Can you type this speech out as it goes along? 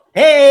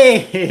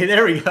Hey,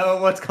 there we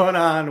go. What's going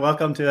on?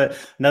 Welcome to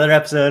another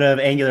episode of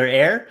Angular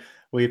Air.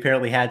 We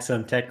apparently had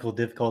some technical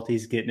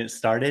difficulties getting it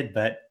started,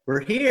 but we're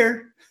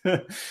here.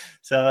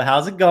 So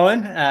how's it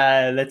going?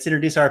 Let's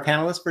introduce our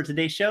panelists for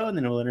today's show, and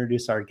then we'll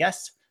introduce our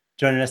guests.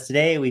 Joining us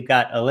today, we've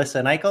got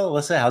Alyssa Nichol.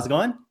 Alyssa, how's it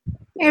going?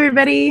 Hey,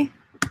 everybody.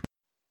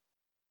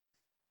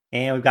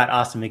 And we've got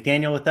Austin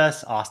McDaniel with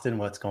us. Austin,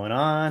 what's going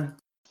on?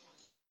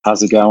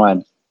 How's it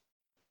going?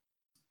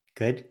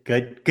 Good.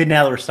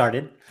 Now that we're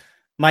started.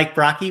 Mike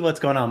Brocky, what's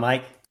going on,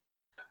 Mike?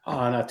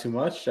 Not too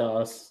much.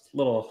 A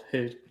little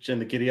hitch in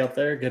the giddy up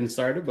there, getting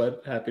started,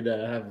 but happy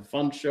to have a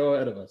fun show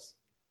ahead of us.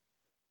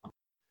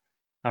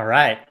 All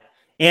right.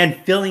 And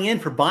filling in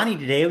for Bonnie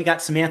today, we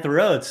got Samantha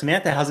Rhodes.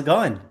 Samantha, how's it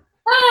going?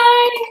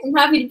 Hi, I'm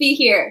happy to be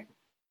here.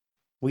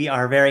 We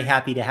are very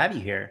happy to have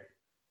you here.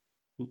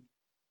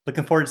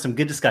 Looking forward to some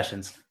good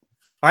discussions.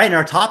 All right. And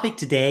our topic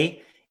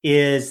today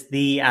is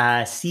the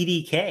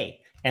CDK.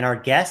 And our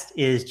guest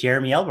is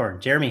Jeremy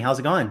Elborn. Jeremy, how's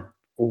it going?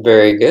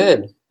 Very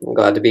good. I'm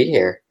glad to be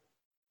here.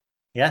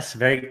 Yes,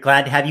 very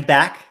glad to have you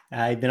back.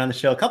 I've been on the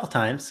show a couple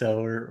times,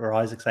 so we're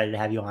always excited to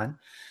have you on.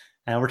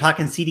 We're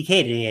talking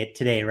CDK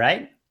today,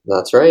 right?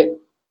 That's right.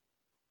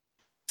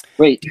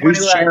 Wait,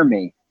 who's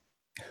Jeremy?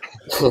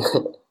 Yeah,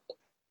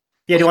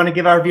 do you want to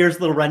give our viewers a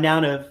little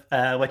rundown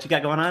of what you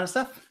got going on and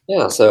stuff?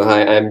 Yeah, so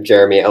hi, I'm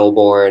Jeremy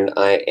Elborn.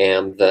 I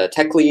am the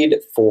tech lead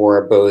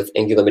for both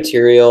Angular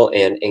Material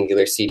and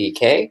Angular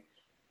CDK.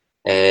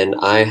 And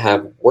I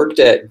have worked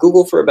at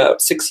Google for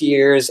about 6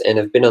 years and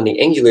have been on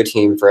the Angular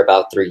team for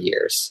about 3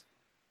 years.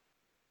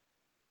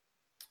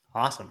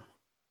 Awesome.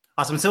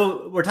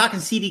 So we're talking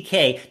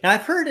CDK. Now,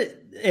 I've heard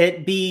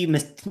it be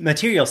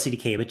Material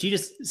CDK, but you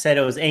just said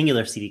it was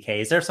Angular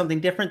CDK. Is there something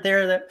different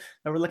there that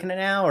we're looking at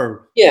now?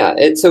 Or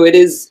Yeah, so it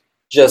is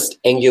just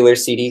Angular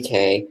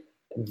CDK.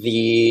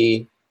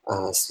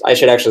 I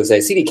should actually say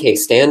CDK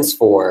stands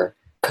for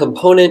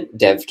Component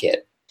Dev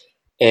Kit.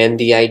 And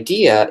the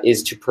idea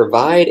is to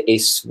provide a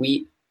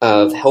suite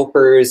of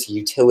helpers,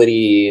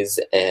 utilities,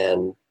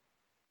 and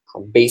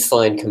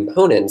baseline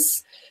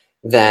components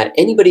that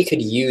anybody could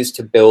use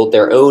to build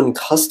their own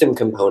custom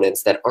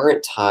components that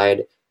aren't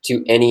tied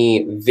to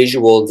any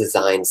visual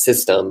design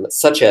system,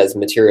 such as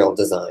material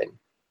design.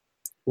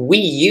 We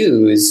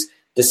use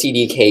the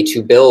CDK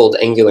to build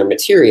Angular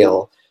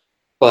Material,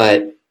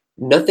 but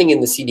nothing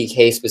in the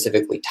CDK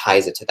specifically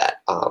ties it to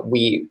that.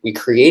 We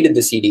created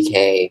the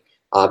CDK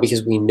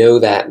because we know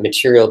that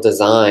material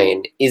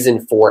design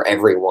isn't for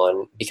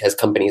everyone, because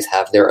companies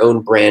have their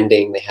own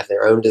branding, they have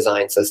their own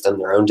design system,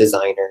 their own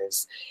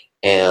designers,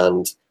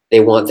 and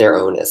they want their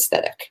own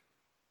aesthetic.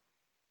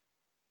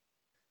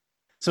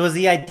 so is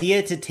the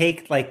idea to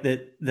take like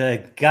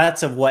the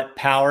guts of what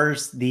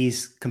powers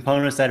these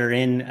components that are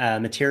in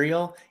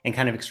Material and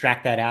kind of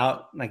extract that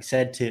out, like I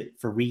said,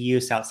 for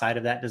reuse outside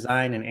of that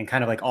design, and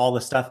kind of like all the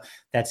stuff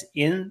that's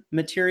in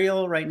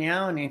Material right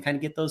now, and kind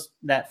of get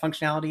that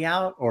functionality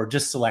out, or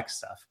just select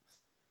stuff?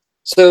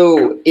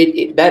 So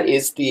that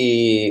is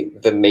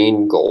the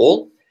main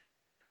goal.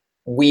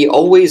 We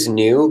always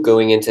knew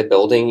going into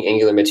building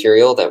Angular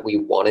Material that we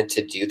wanted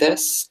to do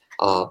this.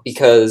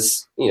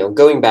 Because,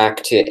 going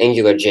back to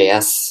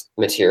AngularJS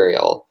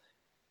Material,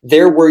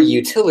 there were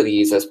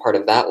utilities as part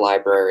of that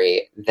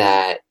library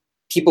that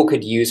people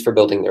could use for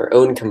building their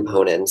own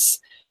components,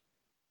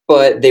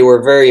 but they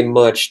were very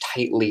much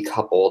tightly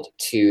coupled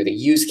to the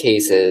use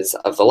cases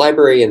of the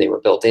library, and they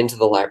were built into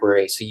the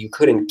library, so you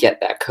couldn't get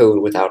that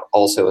code without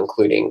also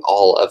including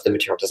all of the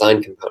material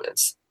design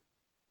components.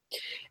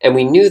 And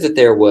we knew that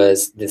there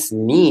was this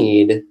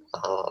need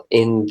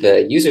in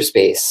the user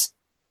space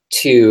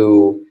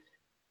to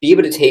be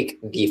able to take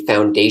the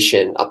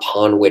foundation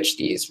upon which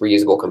these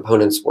reusable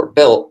components were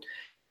built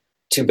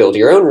to build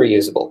your own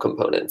reusable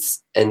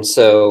components. And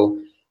so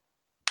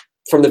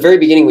from the very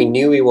beginning, we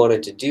knew we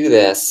wanted to do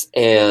this,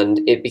 and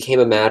it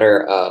became a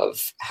matter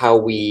of how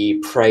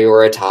we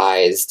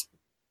prioritized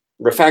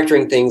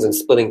refactoring things and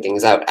splitting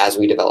things out as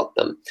we developed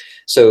them.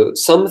 So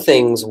some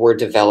things were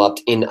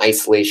developed in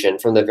isolation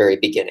from the very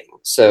beginning.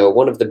 So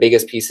one of the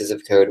biggest pieces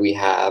of code we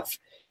have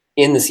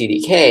in the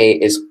CDK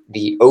is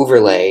the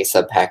overlay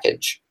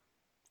subpackage,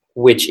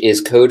 which is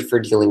code for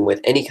dealing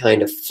with any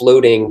kind of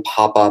floating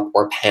pop-up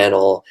or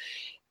panel.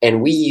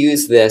 And we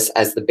use this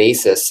as the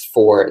basis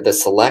for the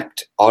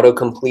select,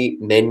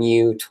 autocomplete,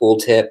 menu,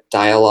 tooltip,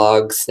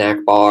 dialog,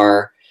 snack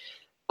bar,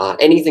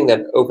 anything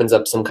that opens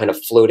up some kind of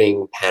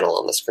floating panel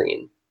on the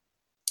screen.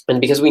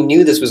 And because we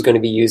knew this was going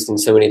to be used in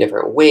so many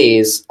different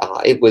ways,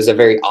 it was a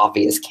very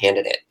obvious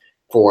candidate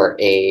for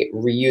a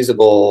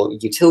reusable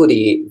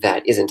utility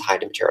that isn't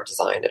tied to material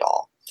design at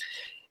all.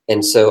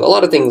 And so a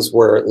lot of things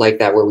were like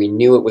that, where we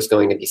knew it was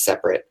going to be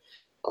separate.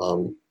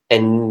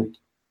 And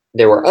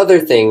there were other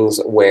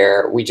things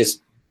where we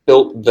just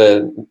built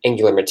the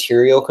Angular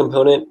Material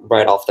component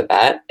right off the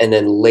bat, and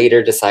then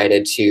later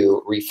decided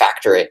to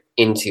refactor it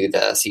into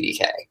the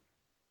CDK.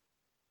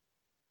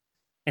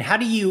 And how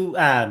do you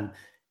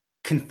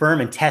confirm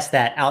and test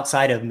that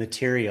outside of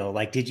Material?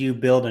 Like, did you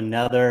build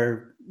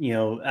another,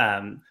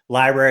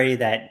 library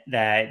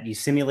that you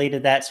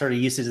simulated that sort of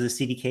usage of the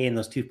CDK in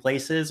those two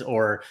places,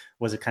 or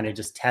was it kind of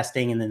just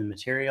testing and then the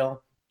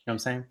material? You know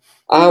what I'm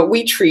saying?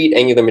 We treat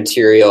Angular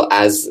Material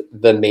as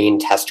the main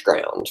test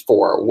ground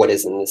for what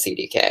is in the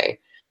CDK.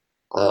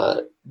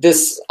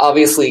 This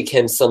obviously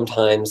can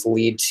sometimes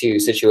lead to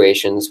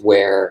situations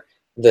where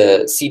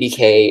the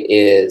CDK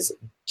is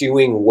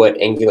doing what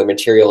Angular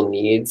Material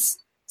needs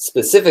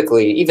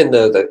specifically, even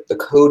though the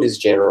code is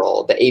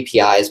general, the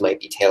APIs might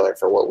be tailored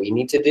for what we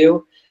need to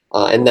do.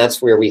 And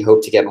that's where we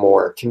hope to get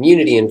more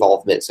community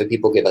involvement, so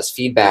people give us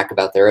feedback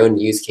about their own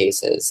use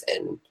cases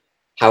and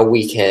how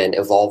we can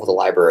evolve the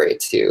library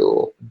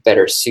to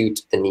better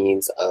suit the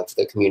needs of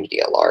the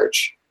community at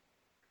large.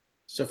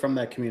 So from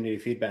that community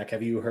feedback,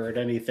 have you heard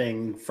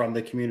anything from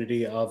the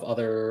community of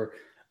other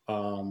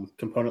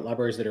component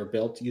libraries that are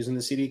built using the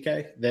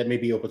CDK that may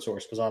be open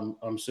source? Because I'm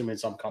assuming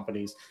some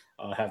companies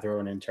have their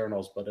own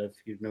internals, but if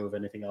you know of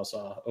anything else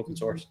open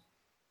source.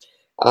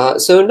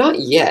 So not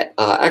yet.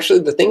 Actually,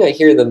 the thing I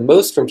hear the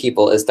most from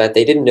people is that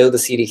they didn't know the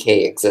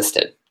CDK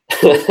existed.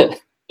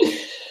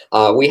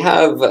 We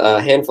have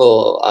a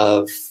handful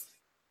of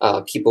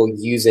people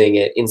using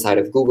it inside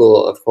of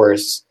Google, of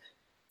course,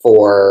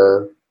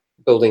 for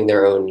building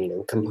their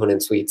own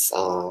component suites,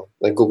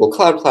 like Google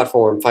Cloud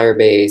Platform,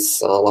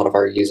 Firebase. A lot of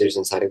our users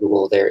inside of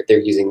Google, they're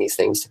using these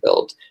things to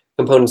build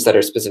components that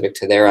are specific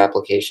to their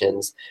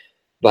applications.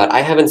 But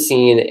I haven't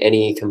seen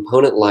any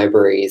component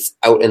libraries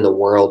out in the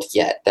world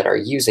yet that are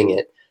using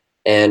it.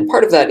 And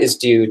part of that is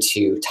due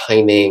to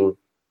timing,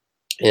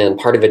 and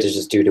part of it is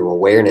just due to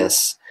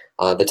awareness.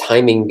 The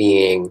timing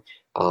being,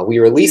 we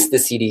released the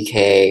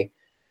CDK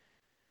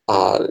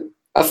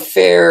a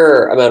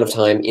fair amount of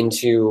time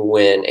into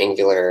when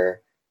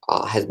Angular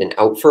has been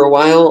out for a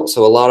while.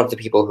 So a lot of the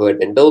people who had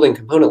been building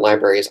component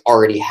libraries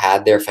already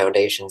had their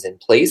foundations in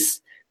place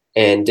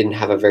and didn't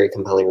have a very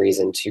compelling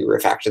reason to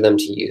refactor them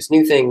to use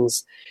new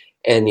things.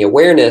 And the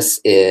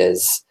awareness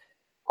is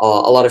a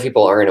lot of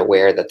people aren't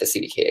aware that the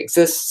CDK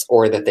exists,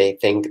 or that they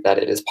think that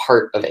it is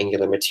part of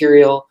Angular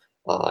Material.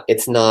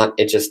 It's not,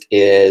 it just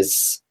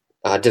is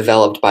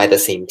developed by the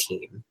same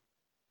team.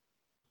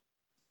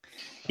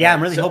 Yeah,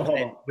 I'm really hoping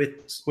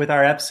that with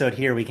our episode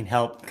here, we can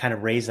help kind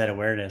of raise that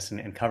awareness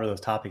and cover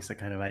those topics that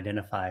kind of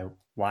identify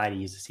why to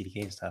use the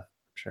CDK and stuff.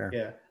 Sure.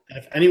 Yeah.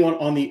 If anyone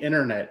on the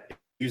internet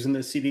using the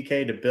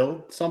CDK to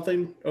build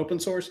something open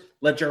source,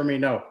 let Jeremy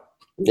know.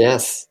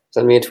 Yes.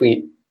 Send me a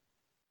tweet.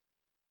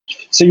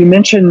 So you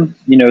mentioned,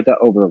 the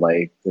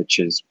overlay, which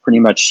is pretty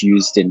much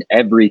used in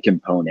every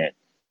component.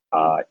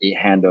 It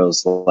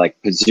handles like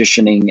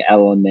positioning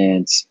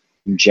elements,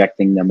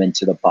 injecting them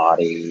into the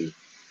body,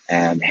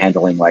 and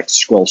handling like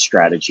scroll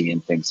strategy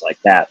and things like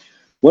that.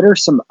 What are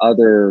some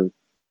other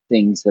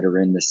things that are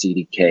in the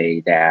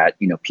CDK that,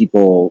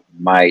 people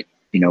might,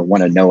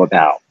 want to know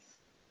about?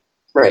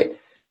 Right.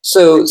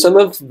 So some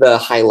of the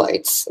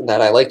highlights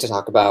that I like to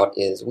talk about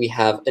is we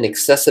have an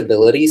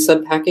accessibility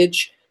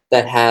subpackage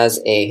that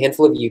has a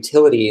handful of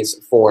utilities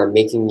for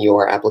making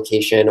your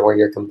application or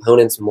your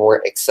components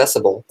more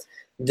accessible.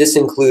 This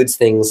includes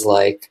things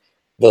like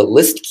the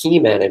list key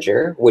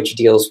manager, which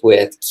deals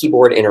with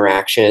keyboard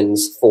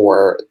interactions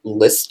for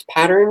list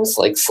patterns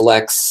like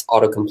selects,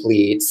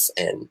 autocompletes,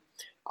 and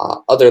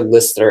other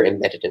lists that are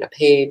embedded in a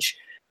page.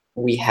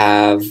 We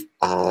have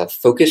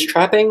focus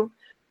trapping,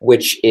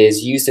 which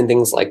is used in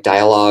things like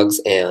dialogues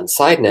and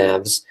side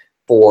navs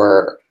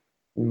for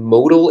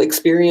modal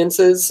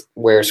experiences,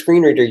 where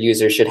screen reader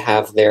users should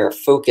have their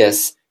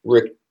focus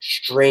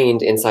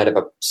restrained inside of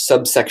a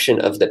subsection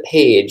of the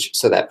page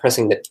so that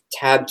pressing the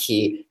tab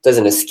key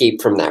doesn't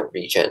escape from that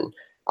region.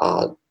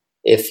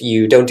 If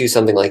you don't do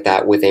something like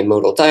that with a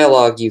modal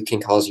dialogue, you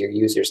can cause your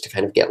users to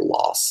kind of get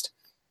lost.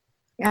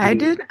 Yeah,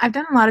 I've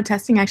done a lot of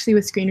testing actually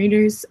with screen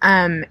readers,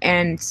 and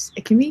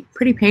it can be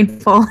pretty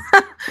painful.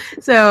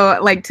 So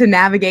like to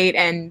navigate,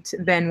 and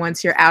then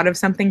once you're out of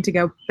something to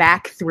go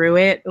back through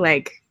it,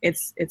 like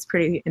it's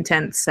pretty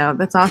intense. So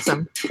that's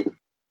awesome.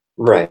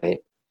 Right.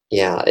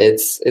 Yeah,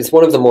 it's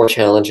one of the more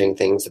challenging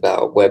things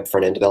about web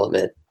front-end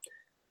development.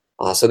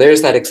 So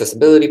there's that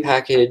accessibility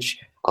package.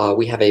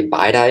 We have a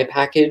BiDi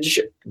package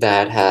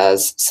that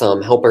has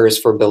some helpers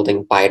for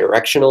building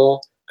bidirectional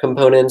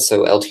components,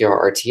 so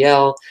LTR,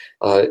 RTL.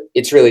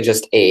 It's really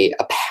just a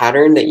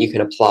pattern that you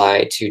can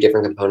apply to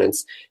different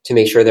components to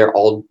make sure they're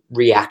all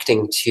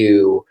reacting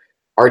to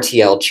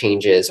RTL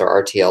changes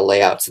or RTL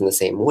layouts in the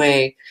same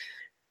way.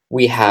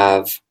 We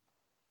have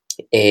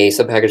a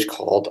subpackage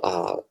called,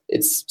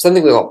 it's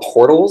something we call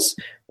portals,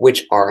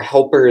 which are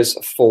helpers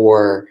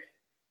for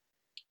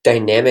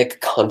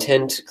dynamic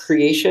content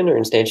creation or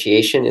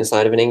instantiation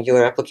inside of an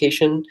Angular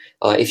application.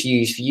 If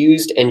you've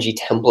used ng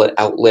template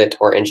outlet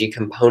or ng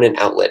component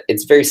outlet,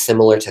 it's very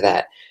similar to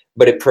that,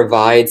 but it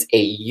provides a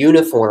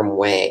uniform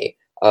way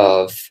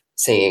of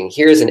saying,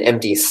 here's an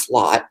empty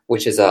slot,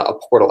 which is a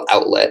portal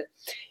outlet,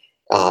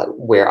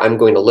 where I'm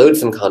going to load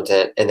some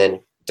content, and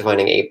then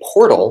defining a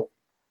portal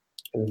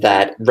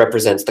that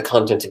represents the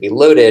content to be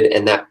loaded,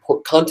 and that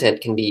content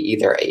can be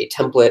either a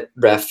template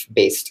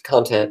ref-based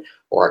content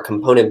or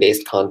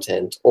component-based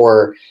content,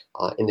 or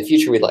in the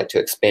future, we'd like to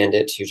expand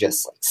it to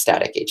just like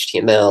static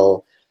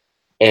HTML.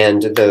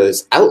 And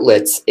those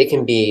outlets, it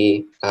can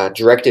be a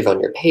directive on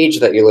your page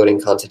that you're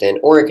loading content in,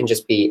 or it can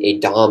just be a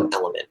DOM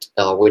element,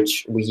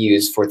 which we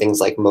use for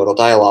things like modal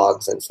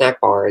dialogues and snack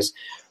bars,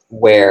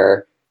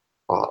 where,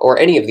 or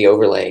any of the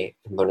overlay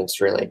components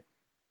really,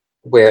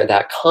 where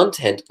that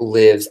content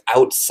lives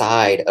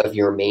outside of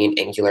your main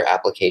Angular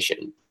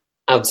application,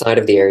 outside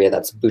of the area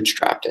that's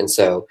bootstrapped. And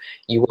so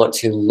you want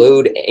to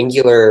load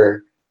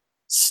Angular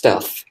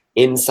stuff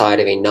inside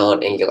of a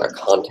non-Angular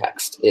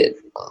context. It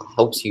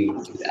helps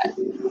you do that.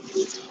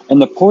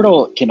 And the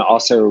portal can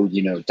also,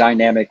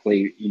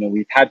 dynamically,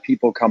 we've had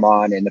people come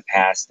on in the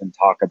past and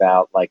talk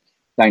about like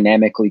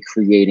dynamically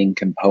creating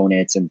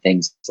components and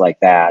things like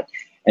that.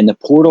 And the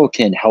portal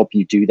can help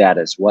you do that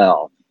as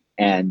well.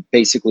 And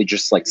basically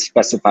just like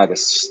specify the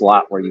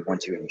slot where you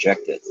want to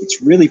inject it.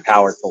 It's really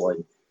powerful.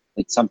 And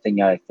it's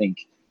something I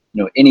think,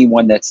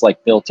 anyone that's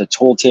like built a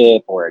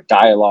tooltip or a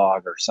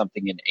dialogue or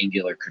something in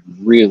Angular could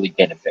really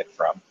benefit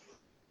from.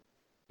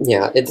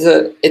 Yeah,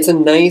 it's a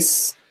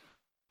nice,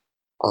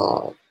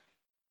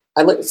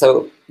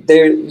 so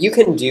there you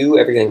can do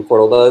everything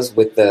Portal does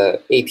with the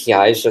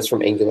APIs just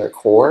from Angular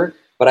core,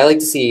 but I like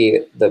to see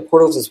the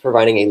portals as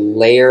providing a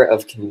layer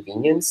of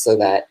convenience so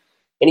that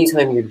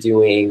anytime you're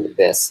doing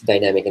this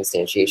dynamic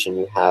instantiation,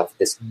 you have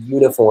this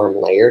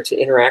uniform layer to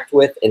interact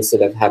with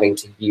instead of having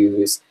to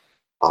use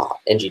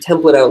ng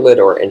template outlet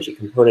or ng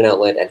component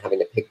outlet and having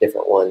to pick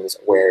different ones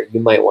where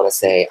you might want to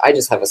say, I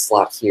just have a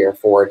slot here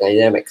for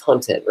dynamic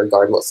content,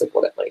 regardless of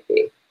what it might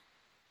be.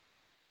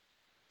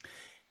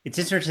 It's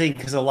interesting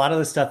because a lot of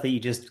the stuff that you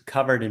just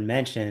covered and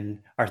mentioned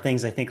are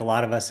things I think a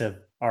lot of us have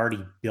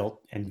already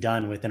built and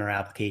done within our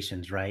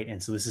applications, right?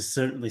 And so this is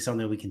certainly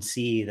something we can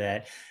see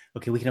that,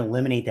 okay, we can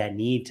eliminate that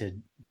need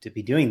to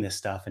be doing this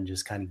stuff and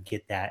just kind of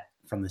get that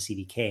from the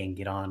CDK and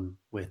get on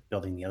with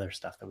building the other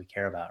stuff that we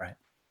care about, right?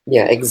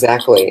 Yeah,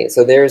 exactly.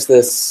 So there's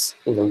this,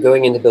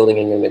 going into building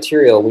Angular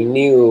material, we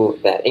knew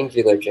that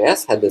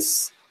AngularJS had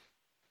this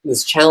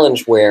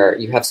challenge where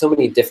you have so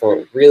many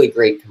different really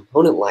great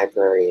component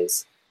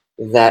libraries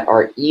that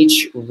are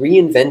each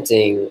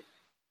reinventing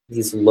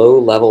these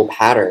low-level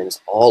patterns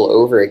all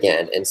over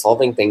again and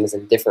solving things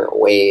in different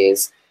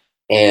ways.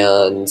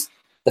 And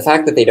the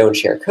fact that they don't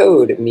share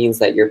code means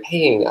that you're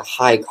paying a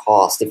high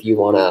cost if you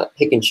want to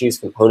pick and choose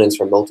components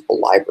from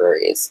multiple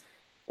libraries.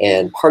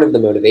 And part of the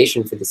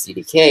motivation for the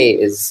CDK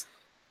is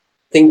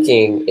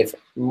thinking if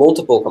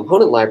multiple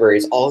component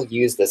libraries all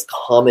use this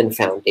common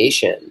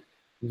foundation,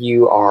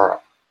 you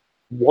are,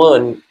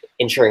 one,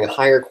 ensuring a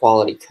higher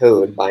quality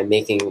code by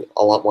making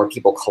a lot more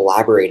people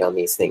collaborate on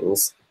these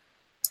things,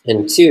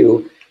 and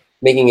two,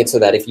 making it so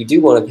that if you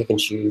do want to pick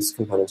and choose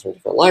components from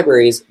different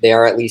libraries, they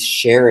are at least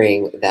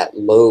sharing that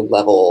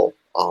low-level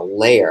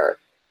layer,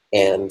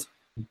 and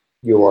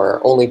you're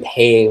only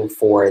paying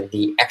for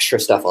the extra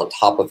stuff on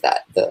top of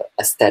that, the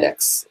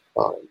aesthetics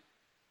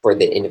for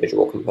the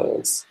individual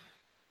components.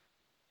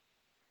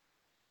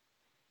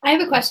 I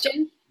have a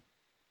question.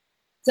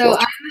 So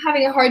I'm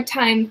having a hard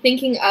time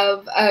thinking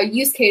of a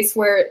use case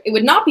where it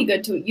would not be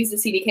good to use the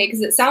CDK,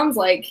 because it sounds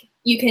like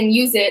you can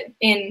use it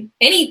in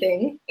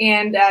anything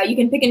and you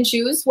can pick and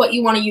choose what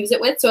you want to use it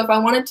with. So if I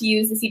wanted to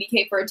use the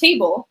CDK for a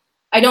table,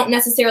 I don't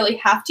necessarily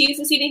have to use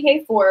the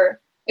CDK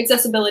for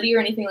accessibility or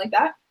anything like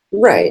that.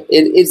 Right.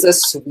 It is a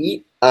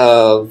suite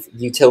of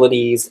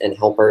utilities and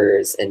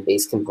helpers and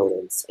base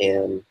components,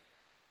 and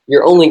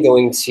you're only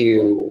going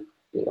to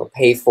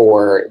pay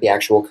for the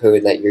actual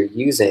code that you're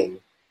using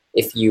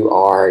if you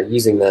are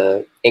using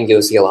the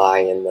Angular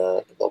CLI and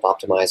the build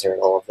optimizer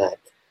and all of that.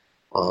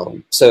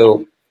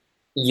 So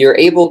you're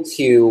able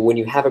to, when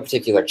you have a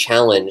particular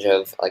challenge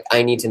of like,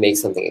 I need to make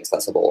something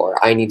accessible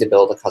or I need to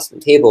build a custom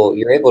table,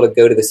 you're able to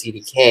go to the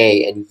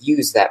CDK and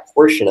use that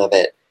portion of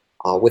it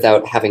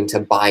without having to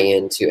buy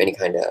into any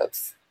kind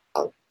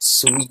of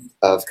suite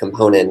of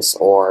components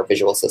or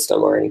visual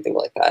system or anything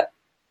like that.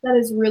 That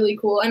is really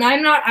cool. And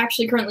I'm not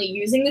actually currently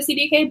using the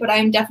CDK, but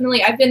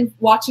I've been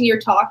watching your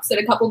talks at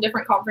a couple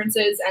different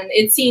conferences, and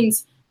it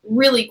seems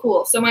really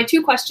cool. So my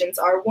two questions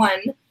are,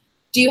 one,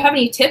 do you have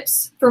any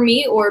tips for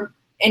me or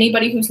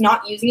anybody who's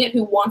not using it,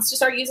 who wants to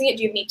start using it?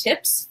 Do you have any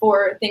tips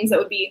for things that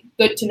would be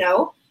good to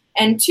know?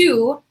 And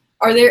two,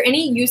 are there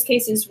any use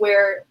cases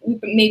where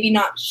maybe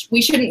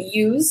we shouldn't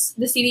use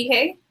the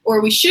CDK, or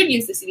we should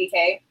use the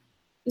CDK,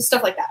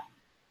 stuff like that?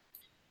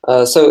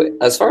 So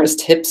as far as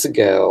tips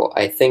go,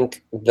 I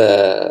think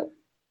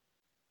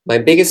my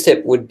biggest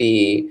tip would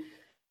be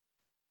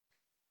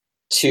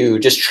to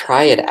just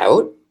try it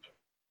out.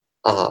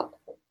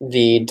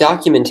 The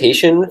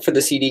documentation for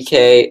the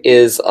CDK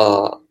is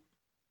a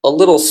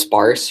little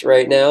sparse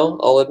right now,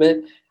 I'll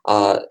admit.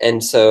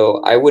 And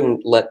so I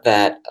wouldn't let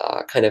that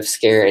kind of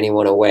scare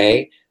anyone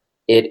away.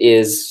 It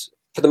is,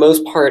 for the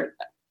most part,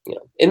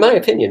 in my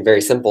opinion,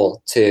 very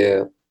simple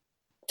to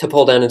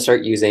pull down and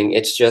start using.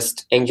 It's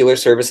just Angular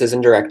services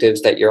and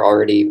directives that you're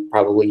already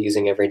probably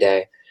using every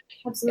day.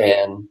 Absolutely.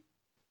 And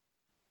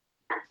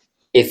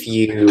if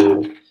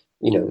you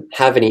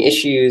have any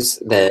issues,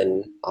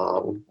 then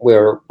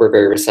we're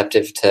very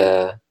receptive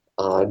to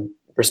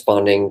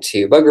responding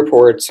to bug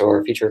reports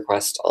or feature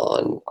requests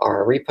on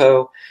our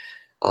repo.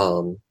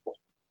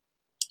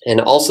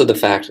 And also the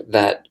fact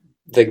that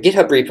the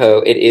GitHub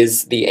repo, it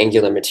is the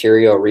Angular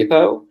Material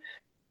repo.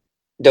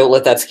 Don't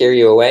let that scare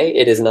you away.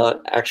 It is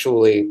not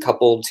actually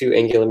coupled to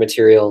Angular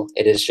Material.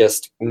 It is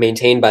just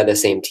maintained by the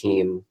same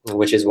team,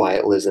 which is why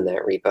it lives in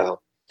that repo.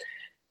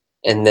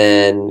 And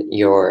then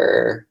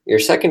your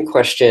second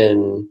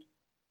question,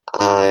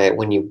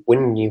 when you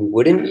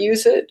wouldn't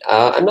use it,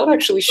 I'm not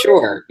actually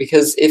sure,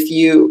 because if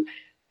you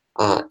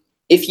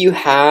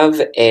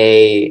have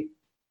a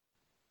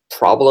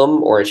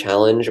problem or a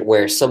challenge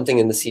where something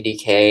in the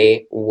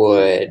CDK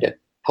would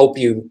help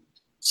you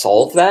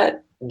solve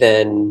that,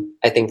 then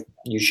I think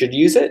you should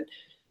use it.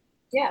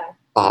 Yeah.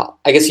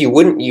 I guess you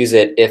wouldn't use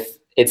it if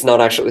it's not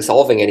actually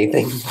solving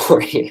anything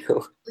for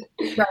you.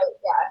 Right.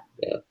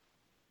 Yeah.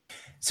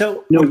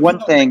 So one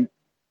thing.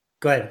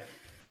 Go ahead.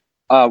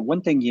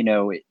 One thing,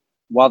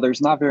 while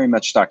there's not very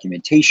much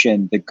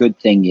documentation, the good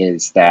thing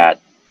is that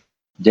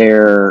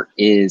there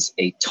is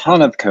a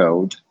ton of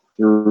code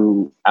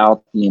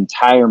throughout the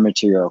entire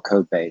Material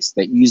code base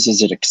that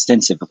uses it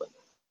extensively.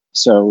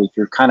 So if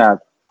you're kind of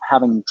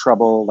having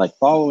trouble like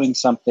following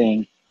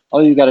something,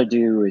 all you got to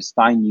do is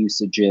find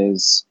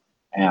usages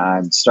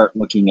and start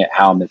looking at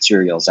how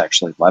Material is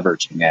actually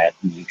leveraging it,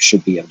 and you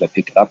should be able to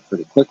pick it up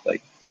pretty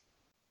quickly.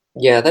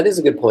 Yeah, that is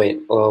a good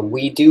point.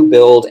 We do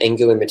build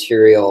Angular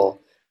Material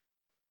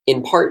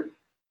in part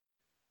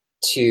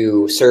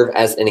to serve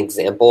as an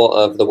example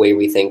of the way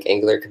we think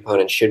Angular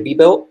components should be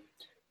built.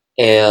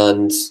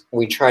 And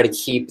we try to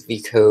keep the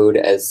code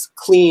as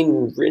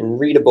clean and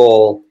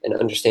readable and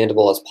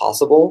understandable as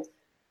possible.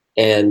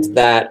 And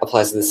that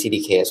applies to the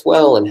CDK as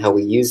well, and how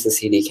we use the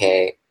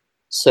CDK.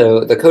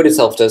 So the code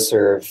itself does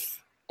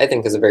serve, I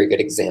think, as a very good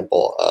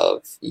example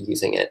of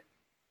using it.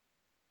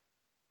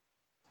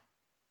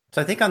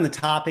 So I think on the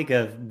topic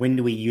of when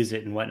do we use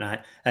it and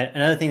whatnot,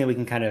 another thing that we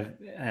can kind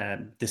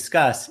of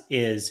discuss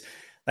is,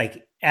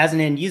 like, as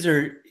an end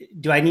user,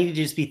 do I need to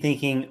just be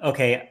thinking,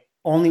 okay,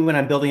 only when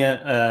I'm building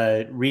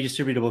a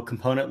redistributable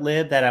component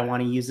lib that I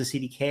want to use the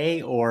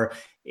CDK, or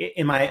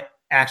in my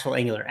actual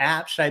Angular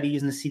app, should I be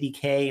using the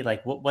CDK?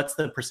 Like, what's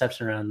the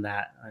perception around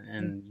that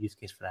and use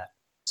case for that?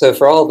 So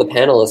for all the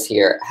panelists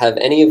here, have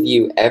any of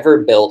you ever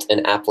built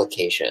an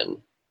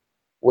application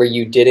where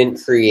you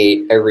didn't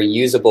create a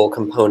reusable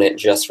component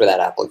just for that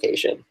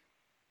application?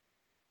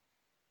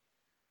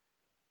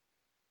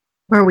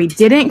 Where we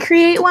didn't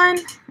create one?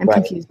 I'm Right.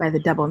 confused by the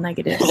double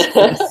negatives,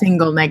 the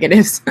single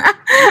negatives.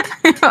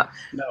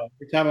 No,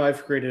 every time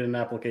I've created an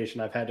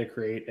application, I've had to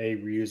create a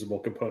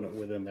reusable component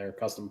within there,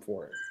 custom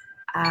for it.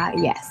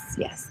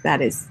 Yes,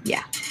 that is,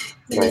 yeah.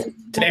 Right.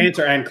 To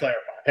answer and clarify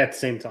at the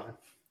same time.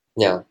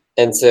 Yeah.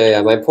 And so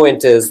yeah, my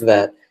point is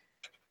that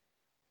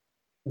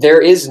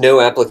there is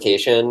no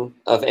application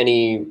of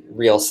any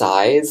real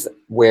size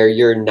where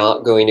you're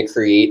not going to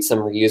create some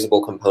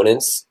reusable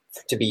components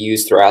to be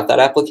used throughout that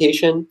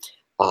application.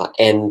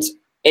 And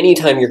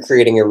anytime you're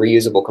creating a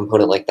reusable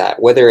component like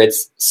that, whether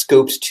it's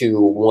scoped to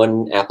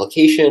one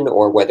application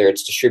or whether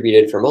it's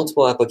distributed for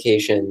multiple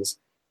applications,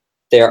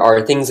 there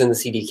are things in the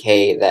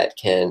CDK that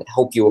can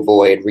help you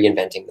avoid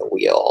reinventing the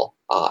wheel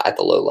at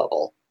the low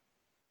level.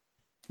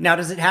 Now,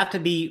 does it have to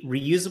be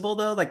reusable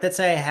though? Like, let's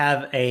say I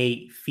have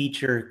a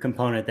feature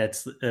component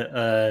that's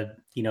a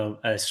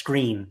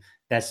screen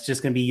that's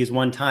just going to be used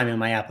one time in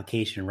my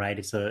application, right?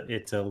 It's a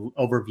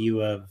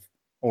overview of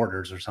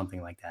orders or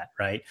something like that,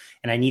 right?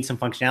 And I need some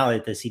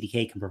functionality that the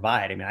CDK can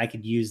provide. I mean, I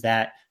could use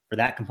that for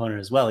that component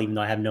as well, even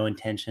though I have no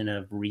intention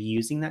of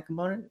reusing that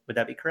component. Would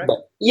that be correct?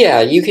 But yeah,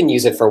 you can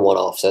use it for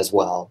one-offs as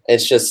well.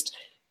 It's just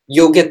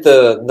you'll get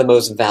the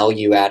most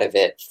value out of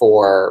it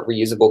for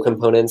reusable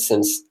components,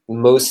 since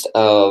most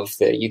of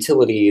the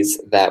utilities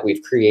that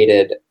we've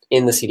created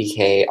in the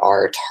CDK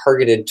are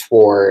targeted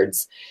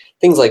towards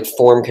things like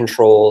form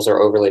controls or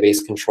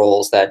overlay-based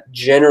controls that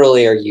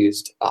generally are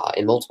used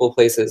in multiple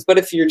places. But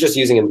if you're just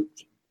using them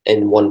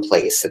in one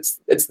place,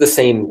 it's the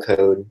same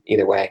code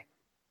either way.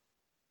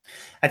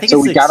 I think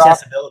it's the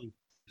accessibility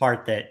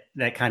part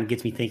that kind of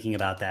gets me thinking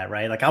about that,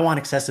 right? Like, I want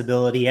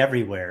accessibility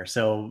everywhere.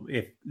 So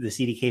if the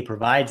CDK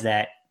provides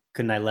that,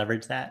 couldn't I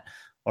leverage that?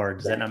 Or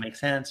does that not make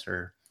sense?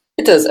 Or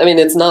it does. I mean,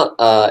 it's not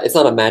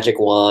a magic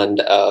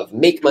wand of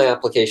make my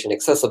application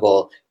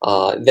accessible.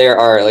 There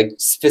are like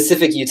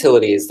specific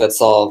utilities that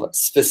solve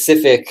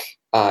specific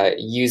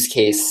use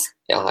case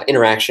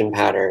interaction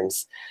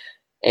patterns.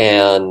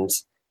 And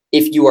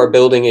if you are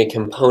building a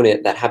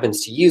component that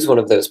happens to use one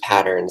of those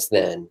patterns,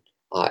 then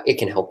it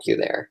can help you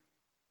there.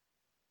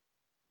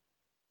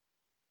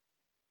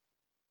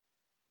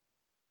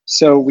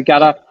 So we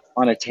got up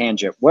on a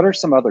tangent. What are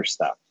some other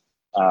stuff?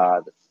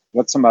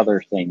 What's some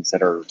other things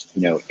that are,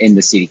 in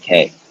the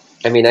CDK?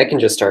 I mean, I can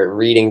just start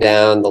reading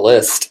down the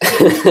list.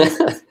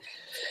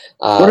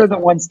 What are the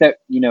ones that,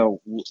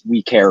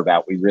 we care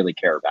about, we really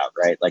care about,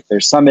 right? Like,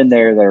 there's some in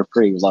there that are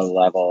pretty low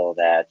level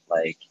that,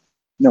 like,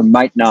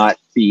 might not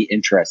be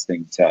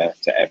interesting to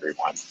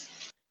everyone.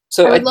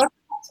 So I would love to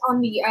touch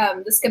on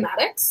the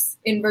schematics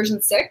in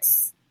version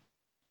 6.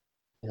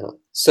 Yeah.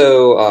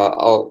 So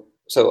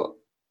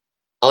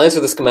I'll answer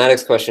the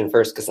schematics question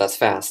first because that's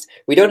fast.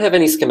 We don't have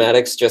any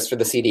schematics just for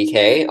the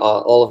CDK.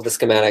 All of the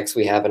schematics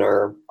we have in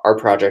our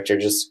project are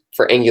just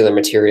for Angular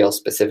material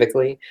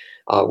specifically.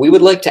 We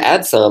would like to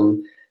add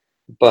some,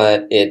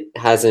 but it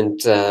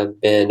hasn't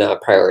been a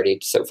priority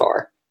so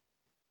far.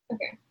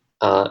 Okay.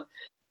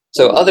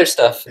 So other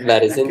stuff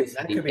that is in the CDK.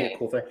 That could be a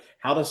cool thing.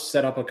 How to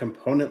set up a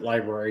component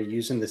library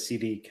using the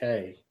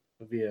CDK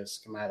via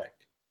schematic.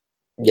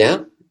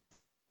 Yeah.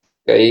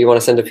 Okay, you want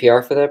to send a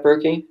PR for that,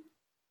 Brokey?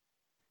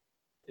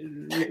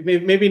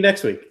 Maybe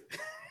next week.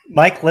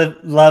 Mike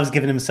loves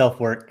giving himself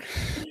work.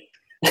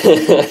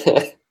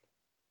 If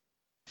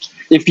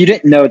you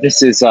didn't know,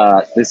 this is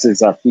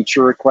a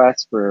feature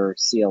request for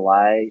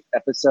CLI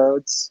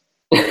episodes.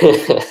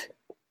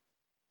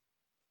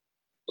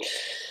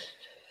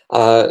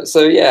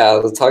 So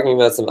yeah, talking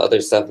about some other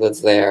stuff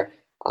that's there.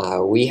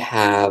 We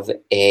have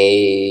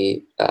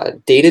a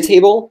data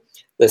table.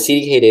 The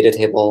CDK data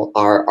table,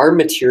 our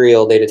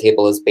material data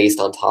table is based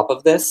on top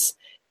of this.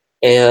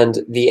 And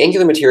the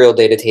Angular material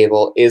data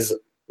table is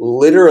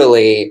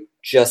literally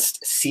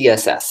just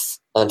CSS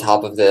on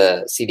top of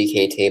the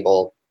CDK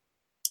table.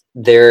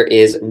 There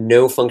is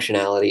no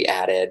functionality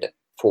added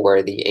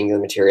for the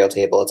Angular material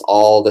table. It's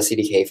all the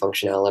CDK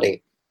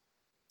functionality.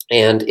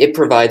 And it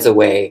provides a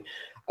way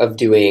of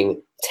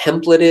doing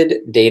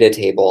templated data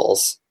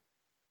tables,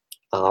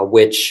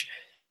 which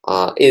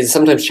is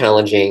sometimes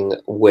challenging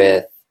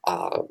with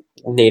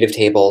native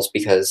tables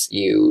because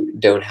you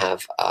don't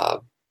have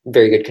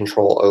very good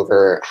control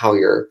over how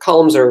your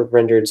columns are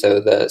rendered. So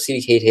the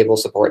CDK table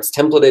supports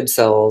templated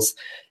cells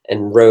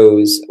and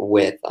rows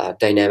with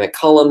dynamic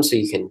columns, so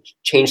you can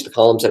change the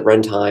columns at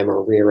runtime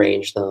or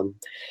rearrange them.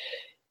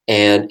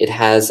 And it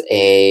has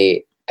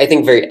a, I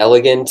think, very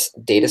elegant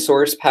data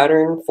source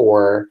pattern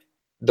for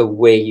the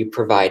way you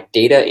provide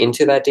data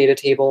into that data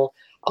table,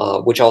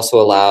 which also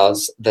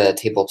allows the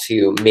table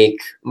to make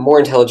more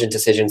intelligent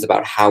decisions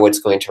about how it's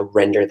going to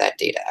render that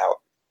data out.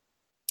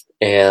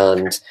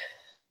 And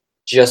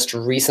just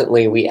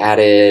recently, we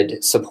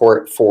added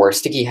support for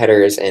sticky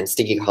headers and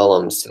sticky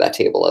columns to that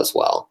table as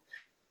well.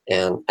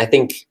 And I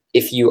think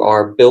if you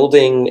are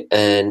building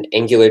an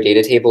Angular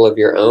data table of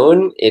your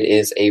own, it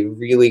is a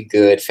really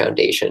good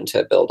foundation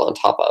to build on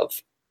top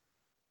of.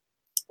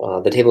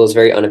 The table is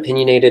very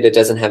unopinionated. It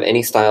doesn't have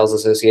any styles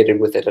associated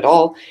with it at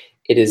all.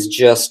 It is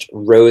just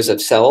rows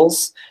of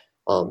cells.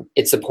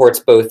 It supports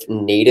both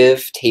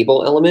native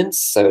table elements,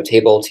 so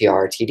table, tr,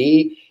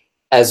 td,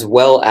 as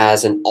well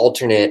as an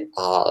alternate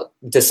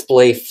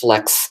display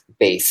flex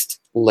based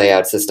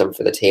layout system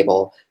for the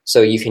table.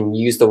 So you can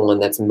use the one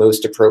that's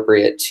most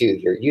appropriate to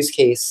your use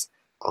case.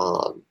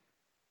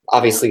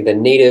 Obviously, the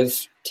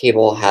native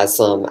table has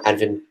some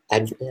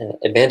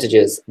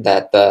advantages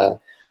that the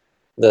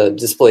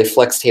display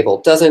flex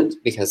table doesn't,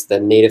 because the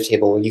native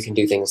table, you can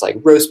do things like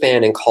row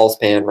span and call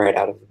span right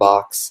out of the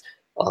box.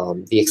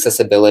 The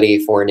accessibility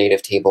for a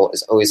native table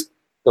is always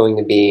going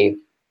to be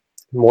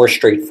more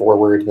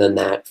straightforward than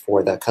that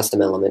for the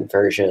custom element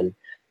version,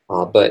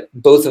 but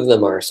both of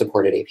them are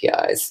supported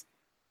APIs.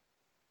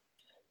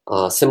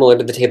 Similar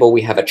to the table,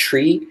 we have a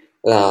tree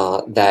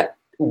that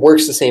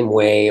works the same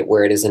way,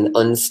 where it is an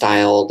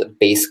unstyled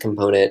base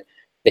component.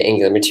 The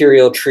Angular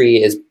material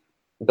tree is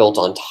built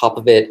on top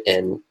of it,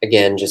 and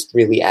again, just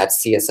really adds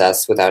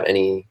CSS without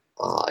any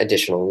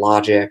additional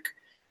logic.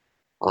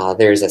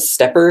 There's a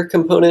stepper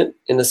component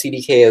in the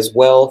CDK as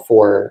well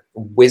for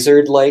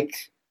wizard-like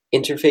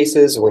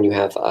interfaces when you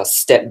have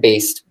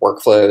step-based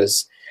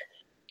workflows.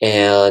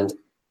 And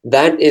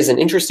that is an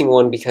interesting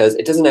one because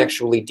it doesn't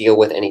actually deal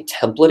with any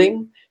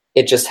templating.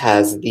 It just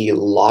has the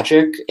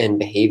logic and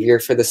behavior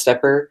for the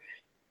stepper.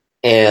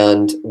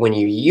 And when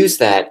you use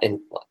that, and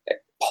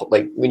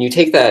like when you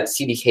take that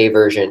CDK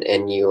version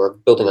and you're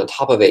building on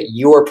top of it,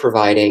 you're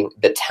providing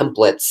the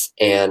templates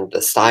and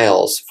the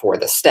styles for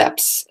the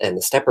steps and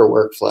the stepper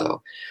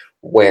workflow,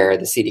 where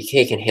the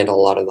CDK can handle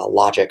a lot of the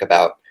logic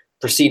about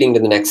proceeding to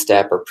the next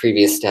step or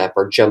previous step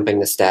or jumping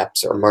the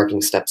steps or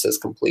marking steps as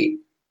complete.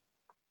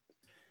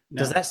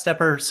 Does that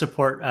stepper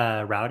support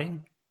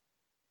routing?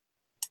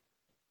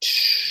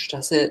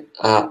 Does it?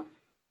 I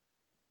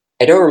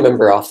don't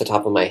remember off the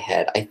top of my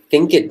head. I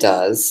think it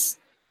does.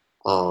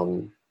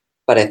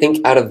 But I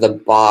think out of the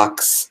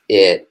box,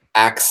 it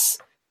acts.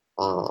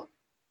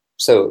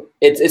 So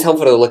it's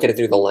helpful to look at it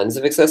through the lens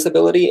of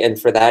accessibility. And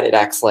for that, it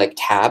acts like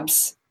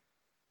tabs.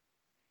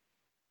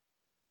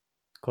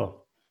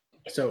 Cool.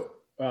 So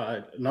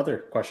another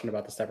question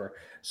about the stepper.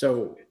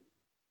 So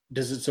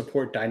does it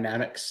support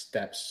dynamic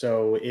steps?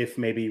 So if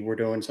maybe we're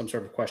doing some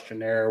sort of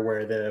questionnaire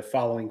where the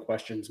following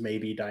questions may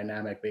be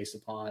dynamic based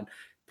upon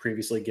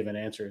previously given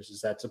answers,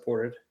 is that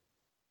supported?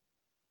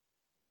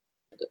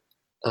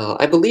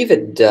 I believe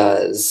it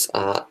does.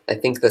 I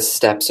think the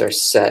steps are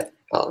set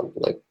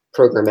like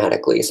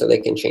programmatically, so they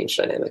can change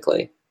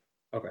dynamically.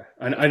 Okay,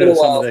 I know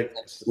some of the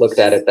looked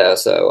at it though,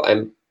 so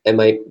I'm not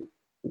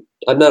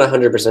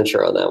 100%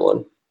 sure on that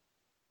one.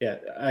 Yeah,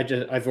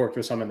 I've worked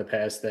with some in the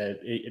past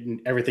that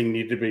everything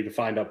needed to be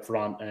defined up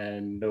front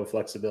and no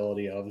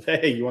flexibility of,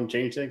 hey, you want to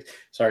change things?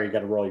 Sorry, you got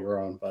to roll your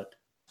own. But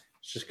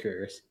just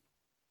curious.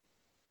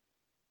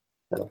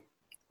 So,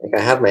 like,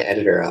 I have my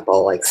editor up.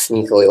 I'll like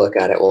sneakily look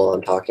at it while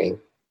I'm talking.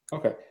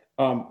 Okay.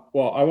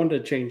 Well, I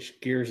wanted to change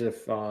gears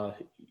if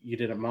you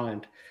didn't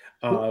mind.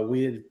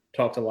 We had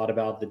talked a lot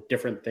about the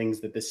different things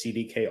that the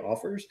CDK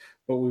offers,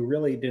 but we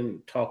really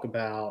didn't talk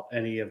about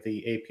any of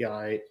the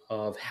API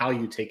of how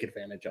you take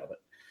advantage of it.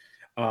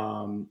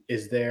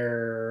 Is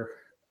there,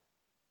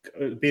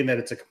 being that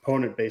it's a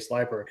component-based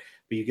library,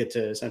 but you get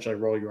to essentially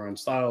roll your own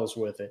styles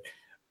with it,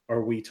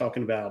 are we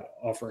talking about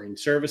offering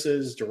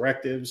services,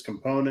 directives,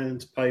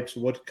 components, pipes?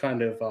 What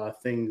kind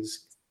of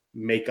things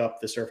make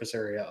up the surface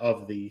area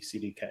of the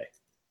CDK?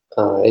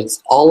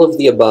 It's all of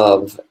the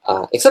above,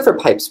 except for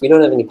pipes. We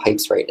don't have any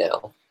pipes right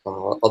now,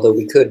 although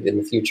we could in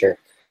the future.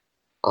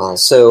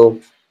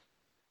 So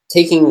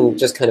taking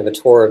just kind of a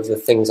tour of the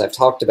things I've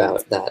talked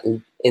about, that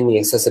in the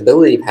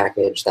accessibility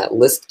package, that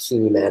list key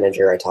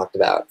manager I talked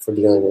about for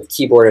dealing with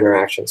keyboard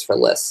interactions for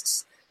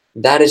lists,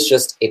 that is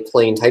just a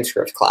plain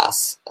TypeScript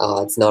class.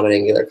 It's not an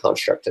Angular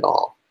construct at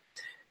all.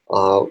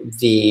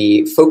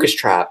 The focus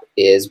trap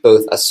is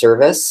both a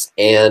service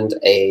and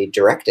a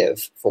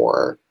directive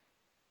for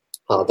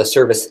the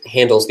service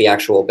handles the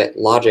actual bit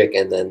logic,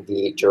 and then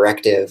the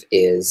directive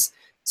is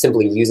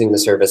simply using the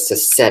service to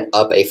set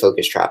up a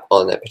focus trap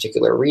on that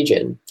particular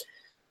region.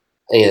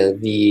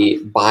 And the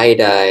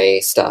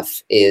BiDi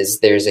stuff is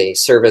there's a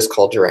service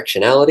called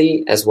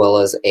directionality, as well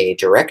as a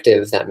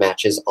directive that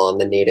matches on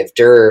the native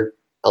dir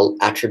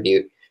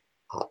attribute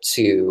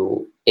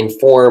to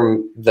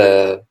inform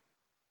the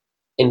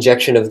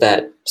injection of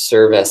that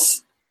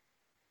service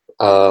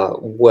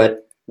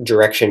what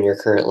direction you're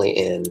currently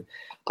in.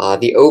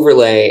 The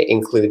overlay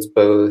includes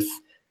both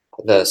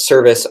the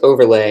service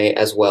overlay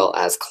as well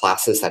as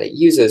classes that it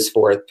uses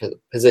for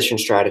position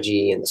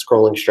strategy and the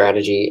scrolling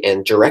strategy,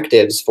 and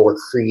directives for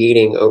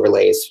creating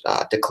overlays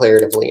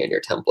declaratively in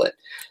your template.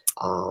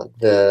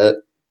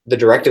 The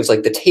directives,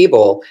 like the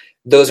table,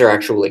 those are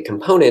actually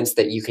components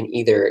that you can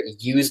either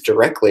use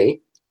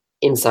directly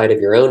inside of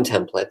your own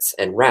templates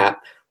and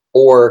wrap,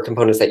 or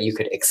components that you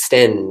could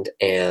extend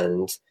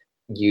and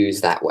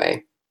use that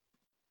way.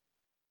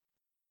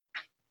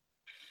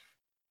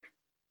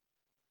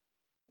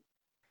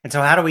 And so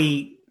how do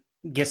we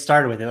get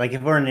started with it? Like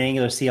if we're in an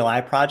Angular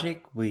CLI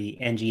project, we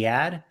ng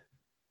add?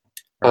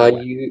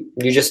 You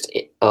just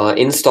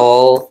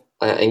install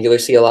Angular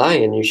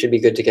CLI and you should be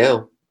good to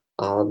go.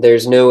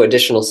 There's no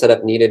additional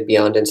setup needed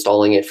beyond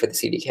installing it for the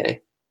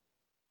CDK.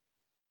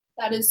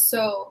 That is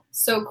so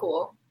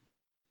cool.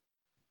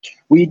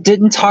 We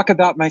didn't talk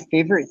about my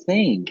favorite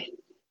thing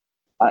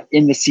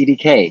in the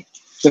CDK,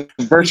 the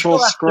virtual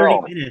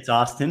scroll. 30 minutes,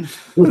 Austin.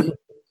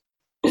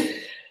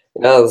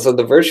 No, so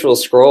the virtual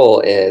scroll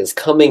is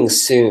coming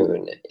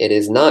soon. It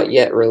is not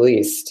yet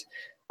released.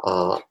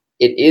 It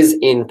is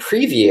in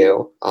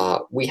preview.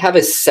 We have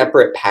a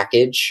separate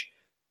package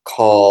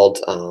called,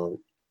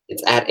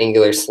 it's at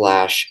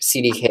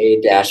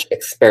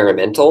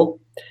Angular/CDK-experimental.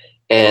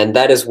 And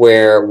that is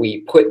where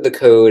we put the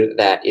code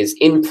that is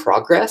in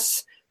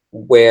progress,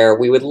 where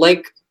we would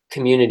like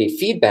community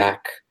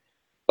feedback,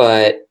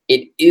 but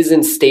it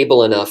isn't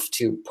stable enough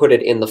to put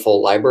it in the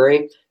full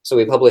library. So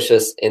we publish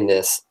this in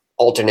this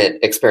alternate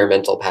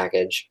experimental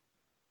package.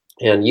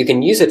 And you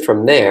can use it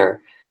from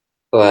there,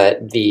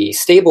 but the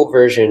stable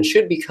version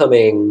should be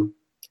coming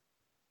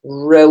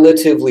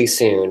relatively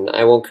soon.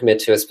 I won't commit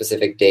to a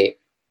specific date.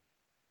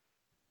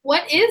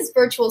 What is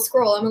virtual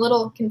scroll? I'm a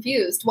little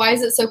confused. Why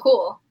is it so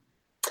cool?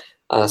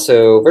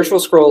 So virtual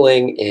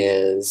scrolling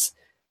is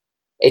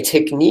a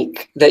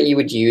technique that you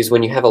would use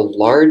when you have a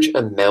large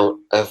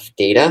amount of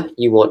data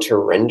you want to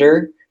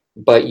render,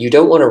 but you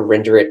don't want to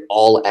render it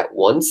all at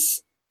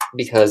once,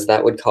 because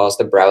that would cause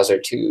the browser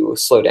to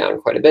slow down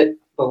quite a bit.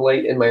 The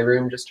light in my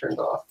room just turned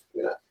off.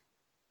 I'm gonna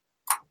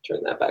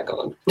turn that back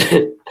on.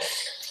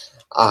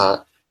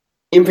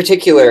 In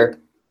particular,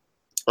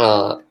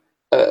 a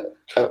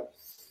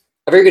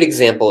very good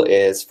example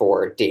is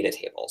for data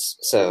tables.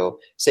 So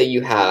say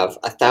you have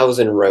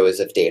 1,000 rows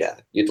of data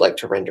you'd like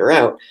to render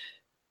out.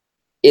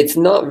 It's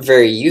not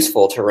very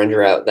useful to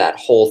render out that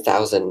whole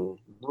 1,000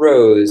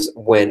 rows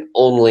when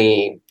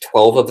only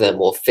 12 of them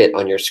will fit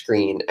on your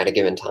screen at a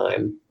given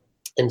time.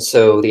 And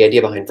so the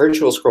idea behind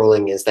virtual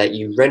scrolling is that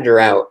you render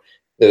out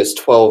those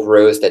 12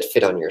 rows that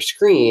fit on your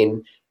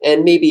screen,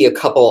 and maybe a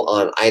couple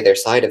on either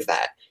side of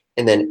that.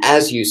 And then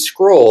as you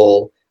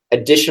scroll,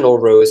 additional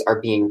rows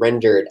are being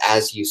rendered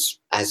as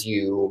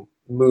you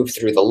move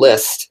through the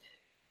list,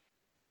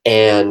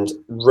 and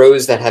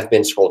rows that have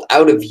been scrolled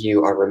out of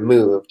view are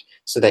removed,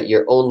 so that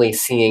you're only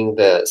seeing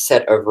the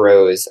set of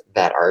rows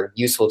that are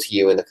useful to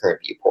you in the current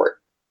viewport.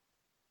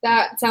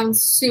 That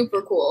sounds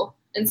super cool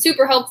and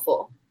super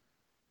helpful.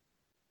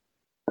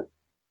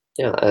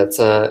 Yeah,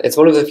 it's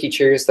one of the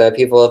features that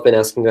people have been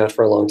asking about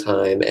for a long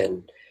time,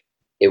 and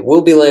it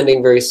will be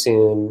landing very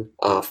soon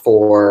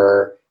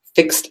for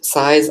fixed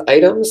size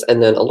items,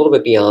 and then a little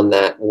bit beyond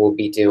that, we'll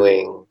be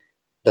doing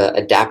the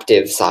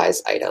adaptive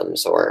size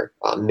items or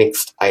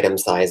mixed item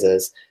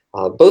sizes.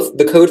 Both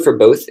the code for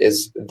both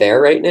is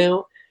there right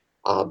now,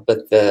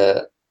 but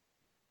the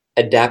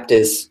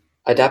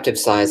adaptive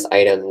size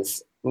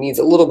items needs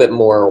a little bit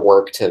more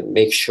work to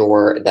make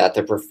sure that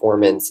the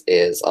performance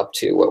is up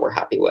to what we're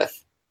happy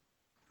with.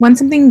 When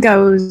something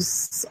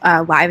goes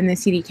live in the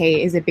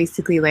CDK, is it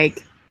basically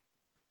like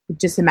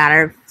just a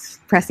matter of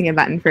pressing a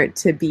button for it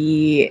to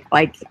be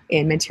like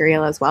in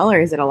Material as well, or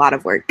is it a lot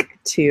of work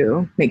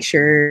to make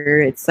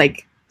sure it's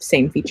like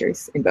same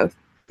features in both?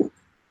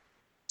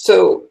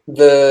 So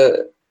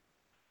the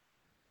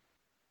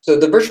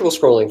virtual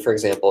scrolling, for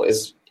example,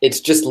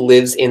 it just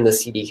lives in the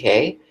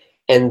CDK,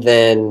 and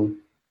then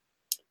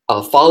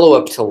a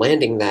follow-up to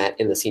landing that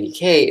in the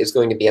CDK is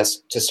going to be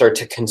us to start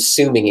to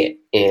consuming it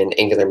in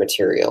Angular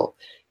Material.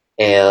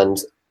 And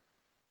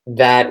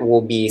that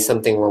will be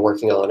something we're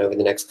working on over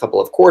the next couple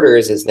of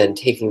quarters, is then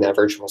taking that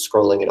virtual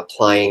scrolling and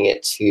applying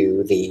it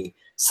to the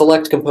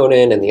select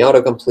component and the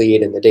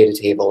autocomplete and the data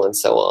table and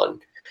so on.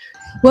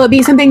 Will it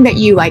be something that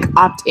you like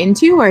opt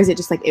into, or is it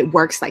just like it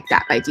works like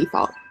that by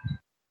default?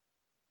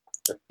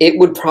 It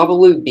would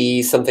probably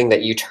be something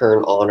that you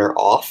turn on or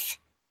off.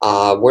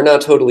 We're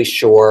not totally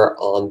sure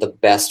on the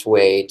best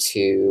way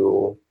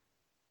to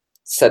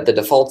set the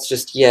defaults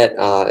just yet.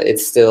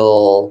 It's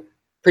still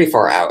pretty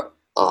far out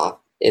on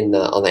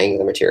the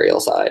Angular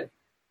Material side.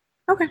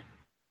 Okay.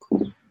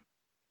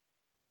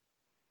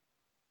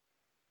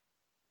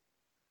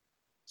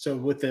 So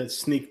with the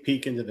sneak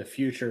peek into the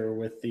future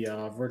with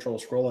the virtual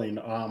scrolling,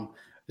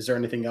 is there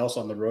anything else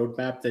on the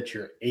roadmap that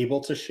you're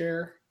able to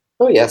share?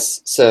 Oh,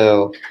 yes.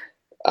 So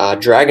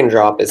drag and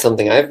drop is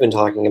something I've been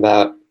talking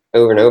about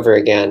over and over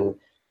again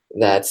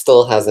that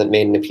still hasn't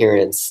made an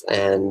appearance.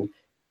 And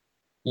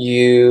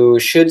you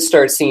should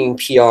start seeing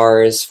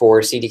PRs for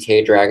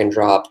CDK drag and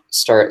drop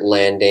start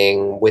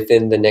landing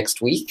within the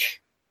next week.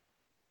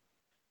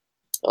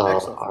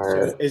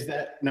 So is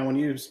that, now when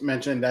you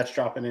mentioned that's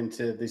dropping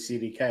into the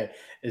CDK,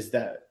 is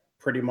that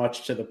pretty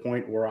much to the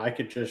point where I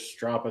could just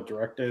drop a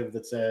directive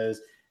that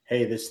says,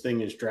 hey, this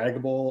thing is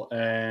draggable,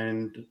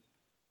 and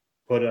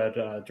put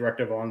a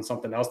directive on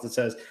something else that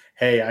says,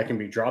 hey, I can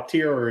be dropped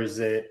here? Or is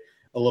it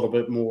a little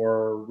bit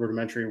more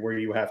rudimentary where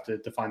you have to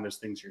define those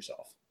things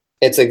yourself?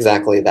 It's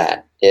exactly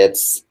that.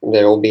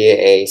 There will be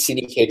a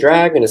CDK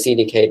drag and a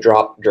CDK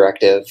drop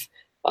directive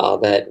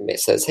that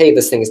says, hey,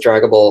 this thing is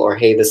draggable, or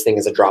hey, this thing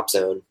is a drop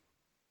zone.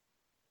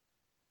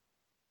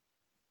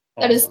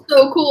 That is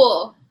so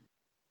cool.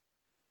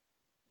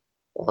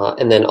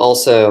 And then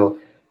also,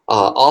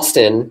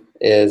 Austin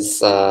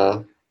is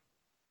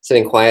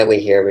sitting quietly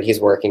here, but he's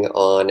working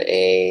on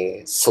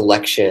a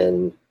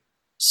selection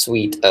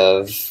suite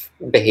of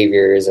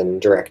behaviors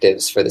and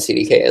directives for the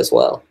CDK as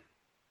well.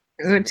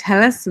 Ooh,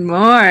 tell us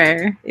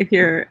more if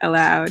you're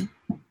allowed.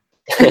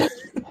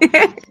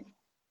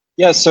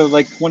 Yeah, so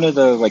like one of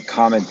the like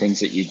common things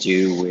that you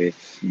do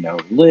with,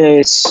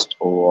 lists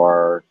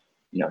or,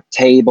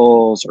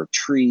 tables or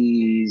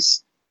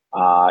trees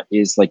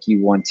is like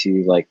you want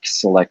to like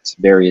select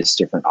various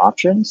different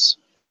options,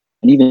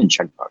 and even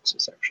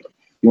checkboxes actually.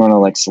 You want to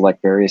like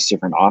select various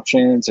different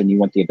options, and you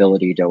want the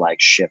ability to like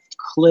shift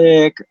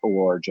click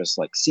or just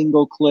like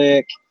single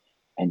click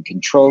and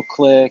control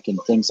click and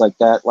things like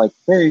that. Like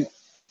very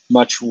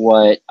much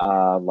what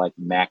like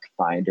Mac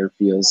Finder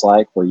feels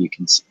like, where you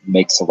can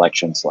make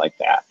selections like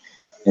that.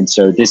 And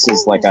so this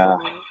is like a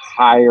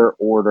higher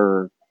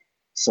order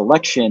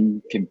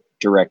selection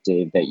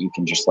directive that you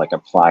can just like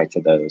apply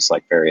to those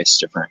like various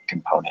different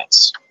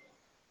components.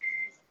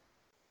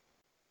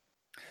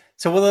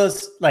 So will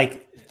those,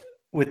 like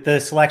with the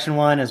selection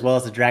one as well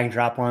as the drag and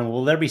drop one,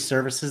 will there be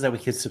services that we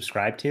could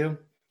subscribe to?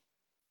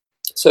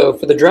 So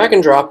for the drag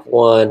and drop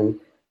one,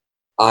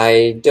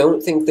 I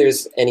don't think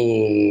there's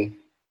anything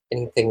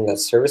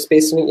that's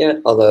service-based in it yet,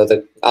 although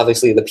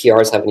obviously the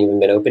PRs haven't even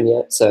been open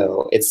yet,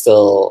 so it's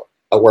still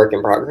a work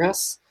in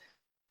progress.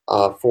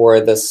 For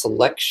the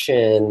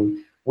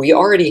selection, we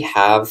already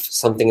have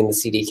something in the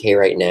CDK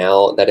right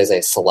now that is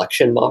a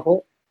selection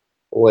model,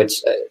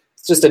 which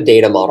it's just a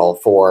data model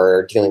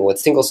for dealing with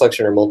single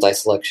selection or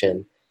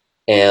multi-selection.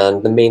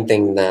 And the main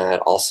thing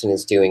that Austin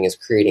is doing is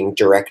creating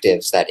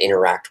directives that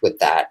interact with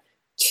that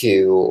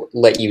to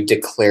let you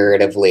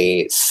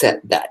declaratively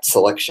set that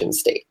selection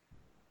state.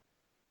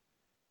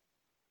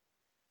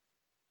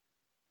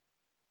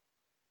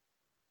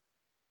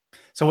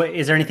 So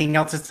is there anything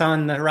else that's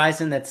on the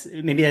horizon that's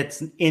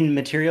in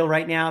Material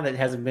right now that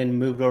hasn't been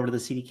moved over to the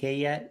CDK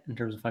yet in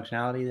terms of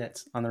functionality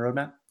that's on the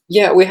roadmap?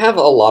 Yeah, we have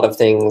a lot of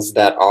things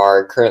that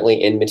are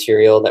currently in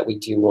Material that we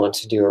do want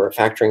to do a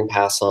refactoring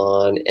pass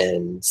on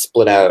and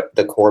split out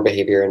the core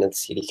behavior into the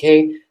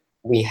CDK.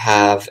 We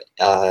have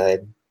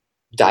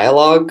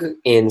dialogue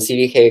in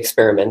CDK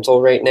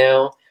experimental right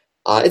now.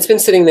 It's been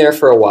sitting there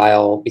for a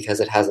while because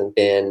it hasn't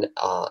been.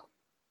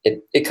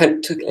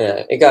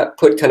 It got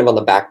put kind of on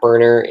the back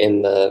burner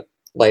in the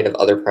light of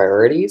other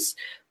priorities,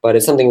 but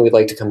it's something we'd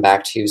like to come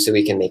back to so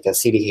we can make a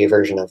CDK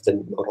version of the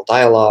modal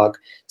dialogue,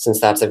 since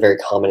that's a very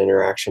common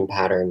interaction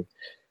pattern.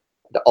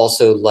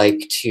 also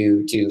like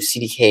to do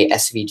CDK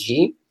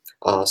SVG.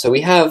 So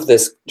we have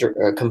this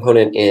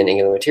component in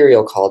Angular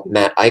Material called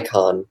Mat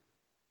Icon,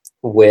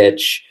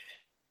 which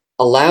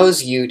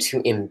allows you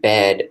to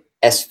embed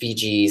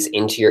SVGs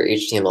into your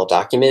HTML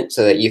document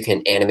so that you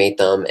can animate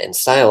them and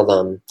style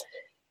them.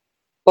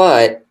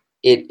 But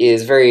it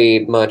is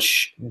very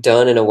much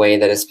done in a way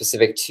that is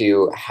specific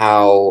to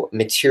how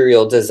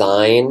material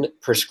design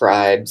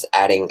prescribes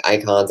adding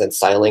icons and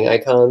styling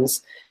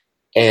icons.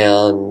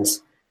 And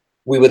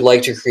we would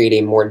like to create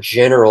a more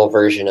general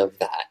version of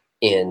that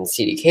in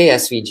CDK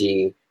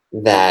SVG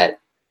that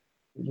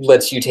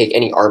lets you take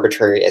any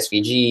arbitrary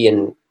SVG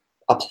and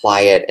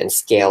apply it and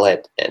scale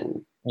it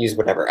and use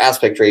whatever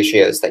aspect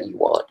ratios that you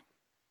want.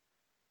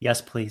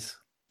 Yes, please.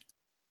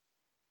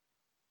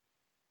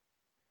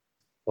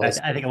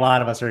 I think a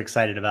lot of us are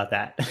excited about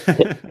that.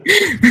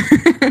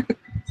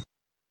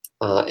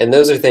 And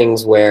those are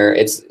things where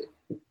it's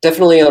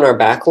definitely on our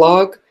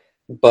backlog,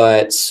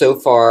 but so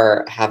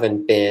far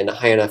haven't been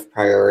high enough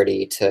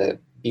priority to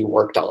be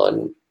worked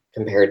on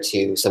compared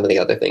to some of the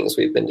other things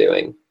we've been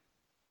doing.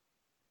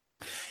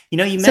 You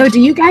mentioned... So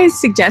do you guys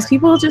suggest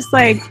people just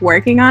like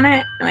working on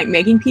it, like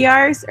making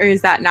PRs, or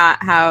is that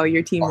not how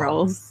your team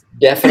rolls?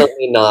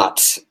 Definitely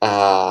not.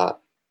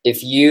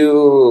 If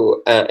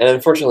you, and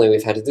unfortunately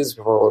we've had to do this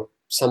before, where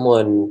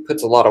someone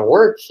puts a lot of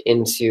work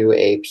into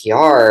a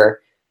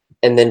PR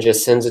and then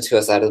just sends it to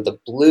us out of the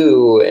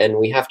blue, and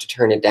we have to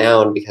turn it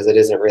down because it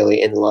isn't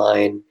really in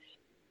line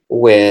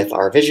with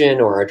our vision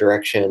or our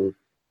direction.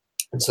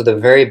 And so the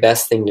very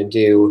best thing to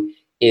do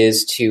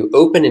is to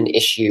open an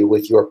issue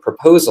with your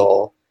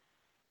proposal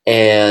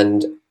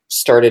and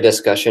start a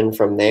discussion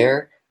from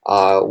there.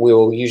 We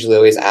will usually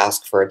always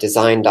ask for a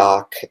design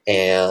doc,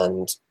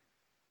 and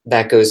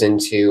that goes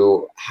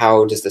into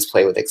how does this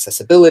play with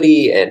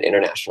accessibility and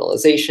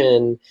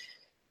internationalization.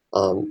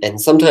 And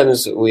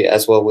sometimes we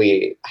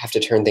have to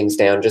turn things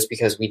down just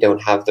because we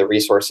don't have the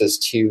resources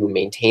to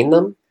maintain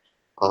them.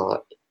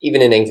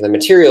 Even in Angular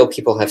Material,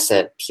 people have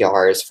sent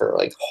PRs for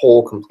like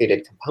whole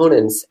completed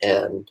components,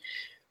 and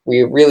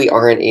we really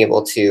aren't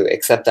able to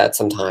accept that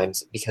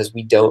sometimes because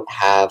we don't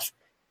have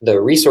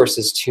the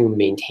resources to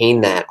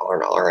maintain that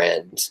on our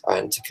end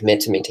and to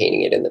commit to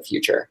maintaining it in the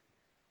future.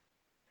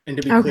 And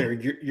to be clear,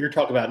 you're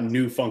talking about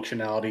new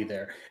functionality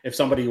there. If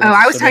somebody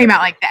I was talking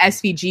about like the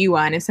SVG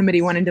one. If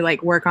somebody wanted to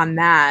like work on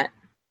that,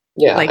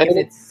 yeah, like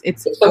if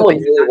someone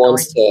really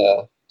wants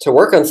to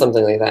work on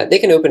something like that, they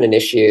can open an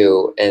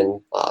issue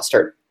and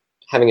start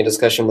having a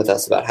discussion with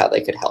us about how they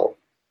could help.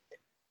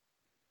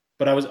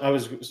 But I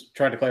was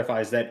trying to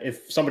clarify is that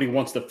if somebody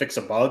wants to fix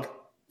a bug,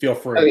 feel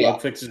free.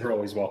 Bug fixes are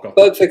always welcome.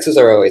 Bug fixes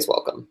are always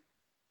welcome.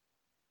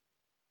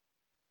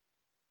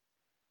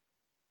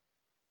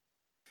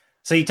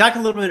 So you talked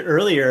a little bit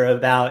earlier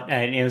about,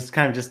 and it was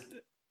kind of just,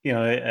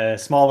 a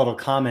small little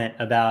comment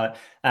about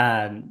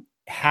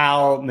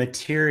how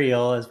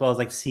Material as well as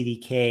like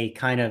CDK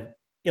kind of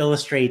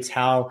illustrates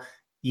how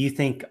you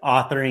think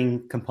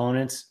authoring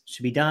components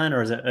should be done,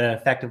 or is it an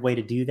effective way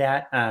to do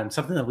that?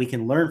 Something that we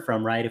can learn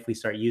from, right? If we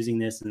start using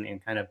this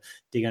and kind of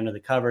dig under the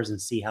covers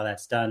and see how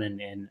that's done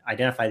and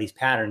identify these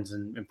patterns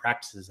and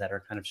practices that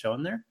are kind of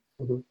shown there.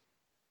 Mm-hmm.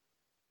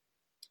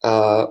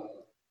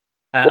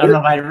 I don't know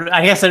if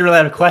I guess I really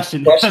have a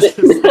question. I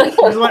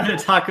just wanted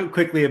to talk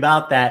quickly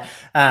about that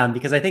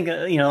because I think,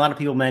 a lot of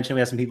people mentioned, we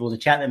have some people in the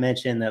chat that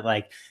mentioned that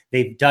like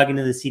they've dug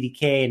into the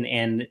CDK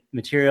and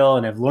Material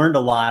and have learned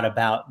a lot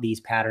about these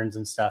patterns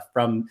and stuff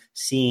from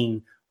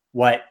seeing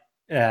what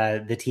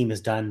the team has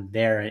done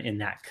there in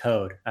that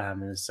code.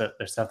 And so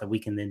there's stuff that we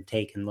can then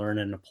take and learn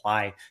and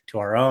apply to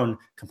our own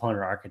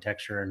component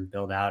architecture and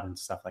build out and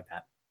stuff like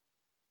that.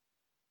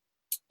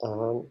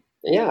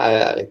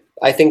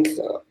 I think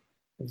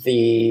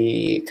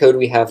the code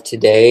we have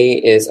today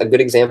is a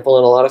good example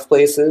in a lot of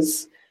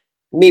places.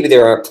 Maybe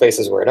there are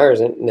places where it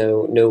isn't.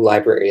 No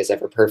library is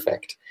ever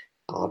perfect.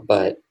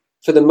 But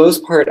for the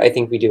most part, I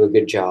think we do a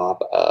good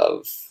job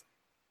of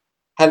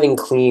having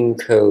clean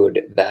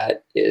code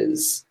that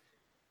is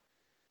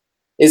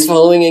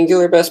following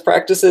Angular best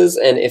practices.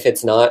 And if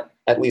it's not,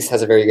 at least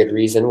has a very good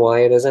reason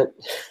why it isn't.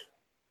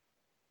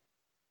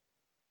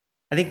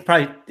 I think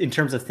probably in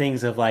terms of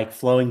things of like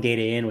flowing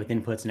data in with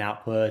inputs and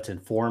outputs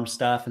and form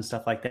stuff and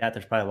stuff like that,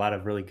 there's probably a lot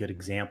of really good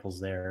examples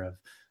there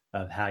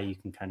of how you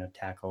can kind of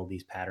tackle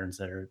these patterns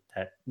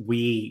that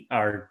we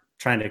are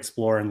trying to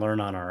explore and learn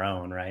on our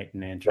own, right?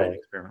 And try to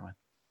experiment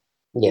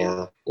with.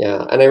 Yeah.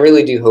 And I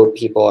really do hope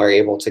people are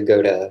able to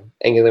go to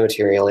Angular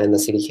Material and the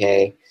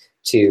CDK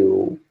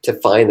to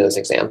find those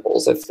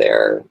examples if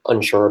they're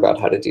unsure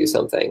about how to do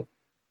something.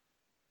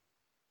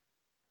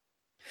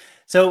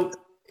 So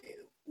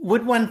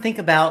would one think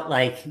about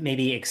like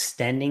maybe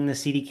extending the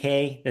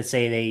CDK? Let's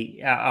say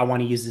I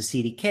want to use the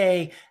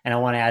CDK and I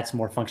want to add some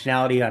more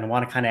functionality and I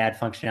want to kind of add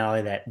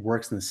functionality that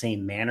works in the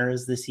same manner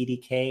as the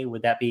CDK.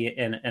 Would that be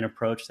an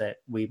approach that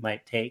we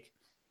might take?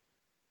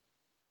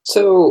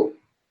 So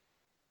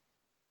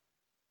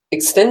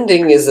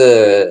extending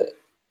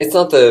it's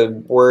not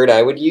the word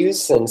I would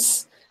use,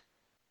 since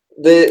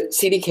The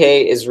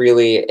CDK is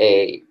really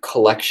a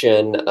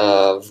collection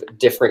of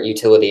different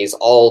utilities,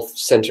 all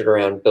centered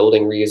around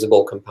building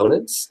reusable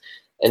components.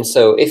 And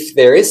so if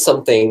there is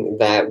something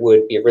that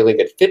would be a really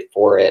good fit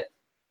for it,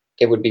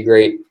 it would be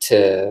great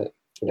to,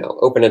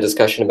 open a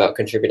discussion about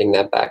contributing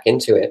that back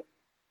into it.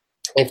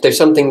 If there's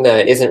something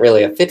that isn't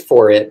really a fit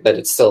for it, but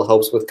it still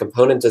helps with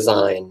component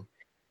design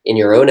in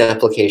your own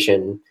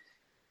application,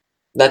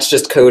 that's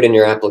just code in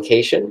your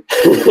application.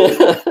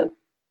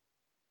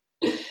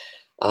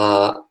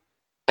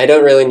 I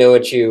don't really know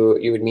what you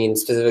would mean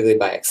specifically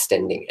by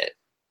extending it.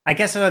 I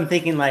guess what I'm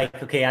thinking,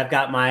 like, okay, I've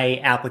got my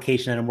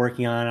application that I'm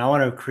working on. I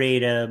want to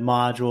create a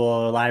module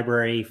or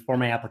library for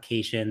my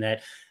application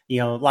that,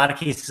 a lot of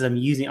cases I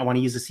want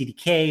to use a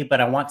CDK, but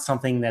I want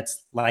something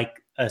that's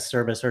like a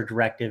service or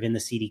directive in the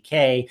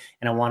CDK,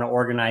 and I want to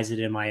organize it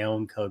in my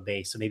own code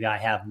base. So maybe I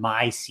have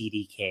my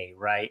CDK,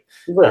 right?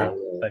 Right.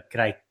 But could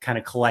I kind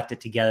of collect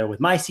it together with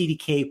my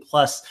CDK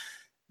plus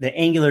the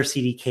Angular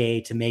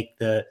CDK to make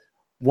the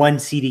one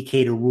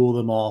CDK to rule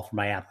them all for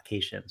my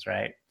applications,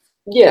 right?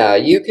 Yeah,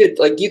 you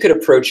could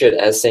approach it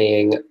as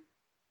saying,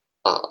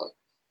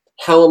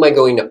 how am I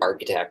going to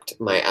architect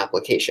my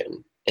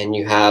application? And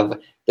you have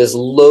this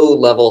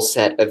low-level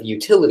set of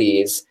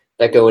utilities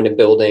that go into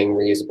building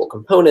reusable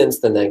components,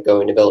 then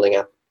go into building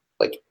up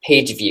like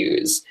page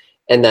views.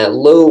 And that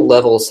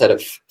low-level set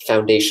of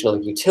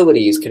foundational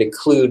utilities could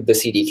include the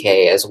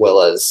CDK as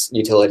well as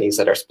utilities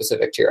that are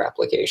specific to your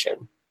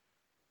application.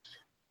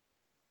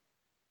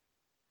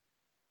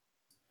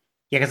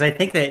 Yeah, because I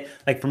think that,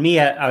 like, for me,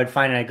 I would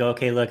find, I go,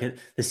 okay, look, the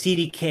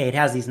CDK, it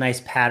has these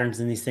nice patterns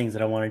and these things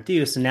that I want to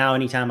do. So now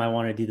anytime I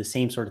want to do the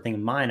same sort of thing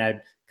in mine,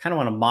 I'd kind of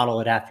want to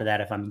model it after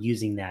that if I'm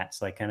using that.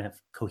 So I kind of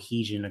have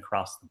cohesion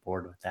across the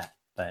board with that.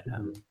 But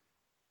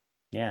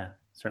yeah,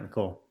 certainly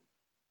cool.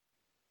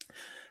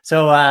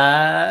 So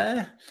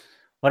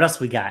what else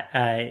we got?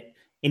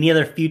 Any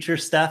other future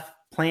stuff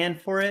planned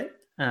for it?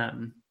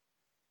 So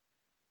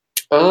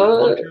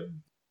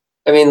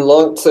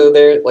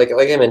there, like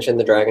I mentioned,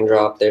 the drag and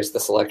drop, there's the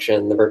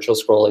selection, the virtual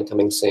scrolling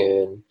coming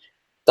soon,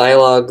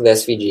 dialogue, the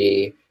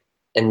SVG,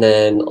 and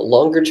then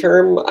longer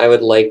term, I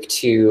would like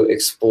to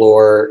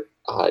explore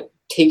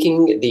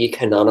taking the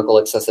canonical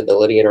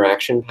accessibility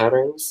interaction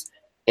patterns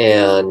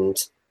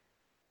and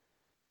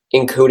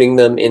encoding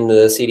them in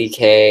the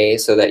CDK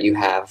so that you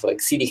have like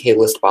CDK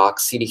list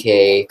box,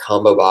 CDK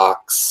combo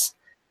box,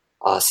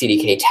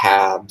 CDK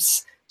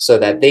tabs, so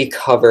that they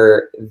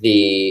cover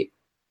the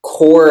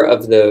core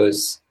of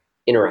those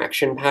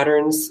interaction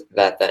patterns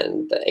that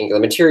then the Angular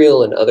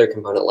material and other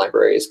component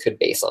libraries could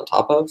base on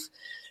top of.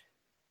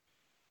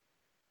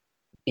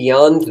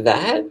 Beyond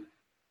that,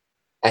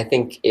 I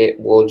think it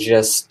will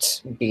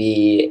just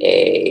be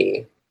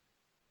a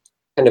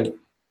kind of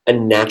a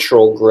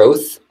natural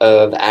growth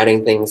of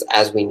adding things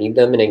as we need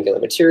them in Angular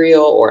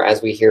material or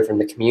as we hear from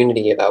the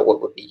community about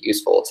what would be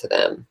useful to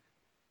them.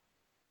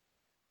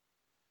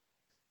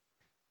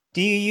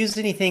 Do you use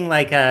anything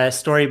like a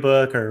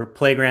Storybook or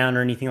Playground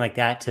or anything like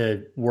that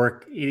to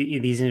work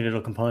these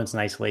individual components in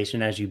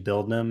isolation as you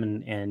build them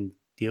and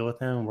deal with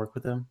them and work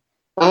with them?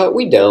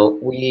 We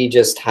don't. We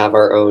just have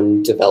our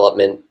own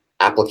development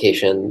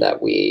application that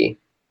we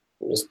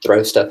just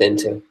throw stuff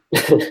into.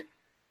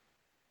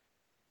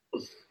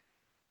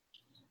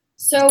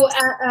 So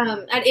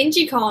at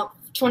NGConf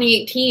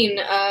 2018,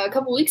 a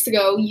couple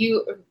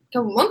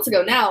months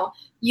ago now,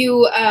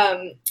 you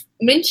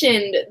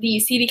mentioned the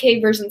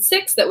CDK version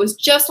 6 that was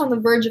just on the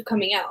verge of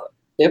coming out.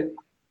 Yep.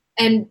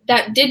 And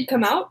that did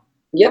come out?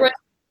 Yep. Right?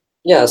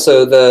 Yeah,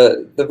 so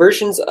the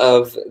versions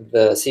of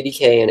the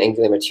CDK and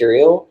Angular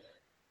material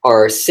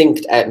are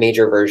synced at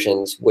major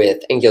versions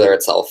with Angular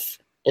itself.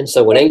 And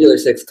so when Angular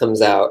 6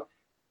 comes out,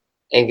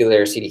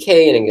 Angular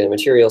CDK and Angular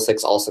Material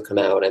 6 also come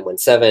out, and when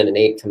 7 and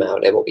 8 come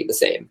out, it will be the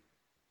same.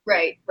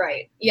 Right.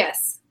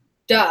 Yes.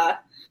 Duh.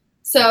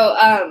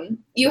 So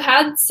you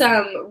had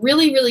some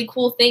really, really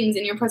cool things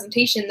in your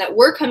presentation that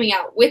were coming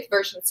out with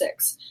version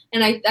 6.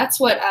 And that's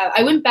what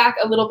I went back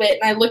a little bit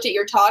and I looked at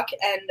your talk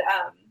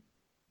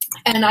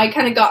and I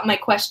kind of got my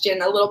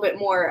question a little bit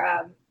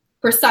more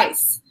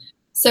precise.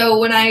 So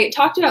when I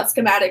talked about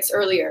schematics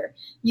earlier,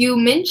 you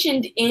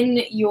mentioned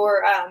in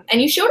your,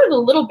 and you showed it a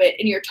little bit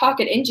in your talk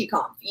at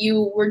NGConf,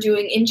 you were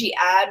doing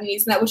ng-add and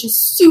using that, which is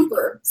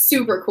super,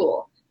 super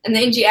cool. And the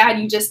ng-add,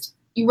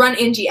 you run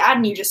ng-add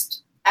and you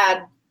just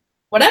add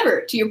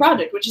whatever to your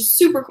project, which is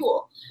super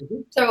cool.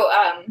 Mm-hmm. So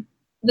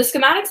the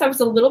schematics I was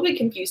a little bit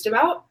confused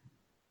about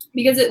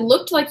because it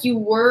looked like you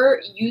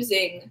were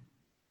using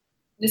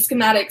the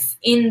schematics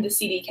in the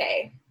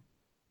CDK.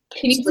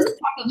 Can you just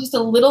talk just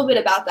a little bit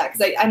about that?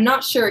 Because I'm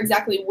not sure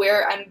exactly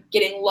where I'm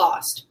getting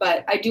lost,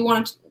 but I do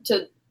want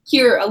to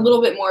hear a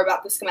little bit more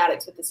about the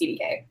schematics with the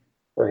CDK.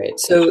 Right.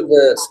 So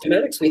the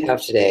schematics we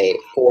have today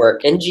for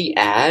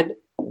ng-add,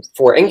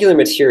 for Angular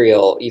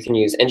Material, you can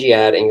use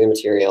ng-add, Angular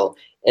Material,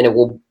 and it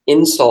will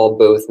install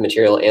both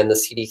Material and the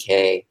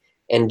CDK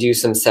and do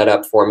some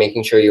setup for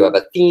making sure you have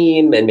a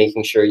theme and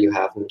making sure you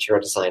have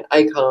Material Design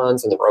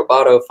icons and the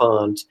Roboto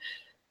font.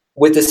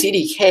 With the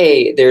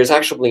CDK, there's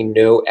actually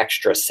no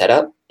extra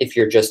setup if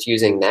you're just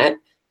using that.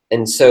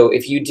 And so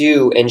if you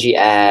do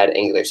ng-add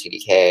Angular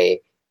CDK,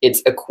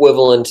 it's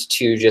equivalent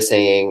to just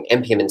saying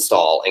npm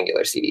install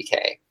Angular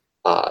CDK.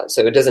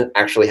 So it doesn't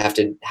actually have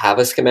to have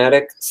a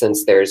schematic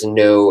since there's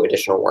no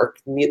additional work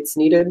that's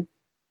needed.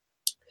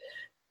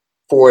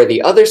 For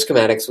the other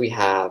schematics we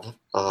have,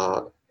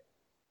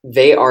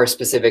 they are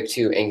specific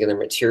to Angular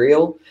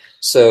Material.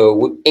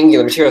 So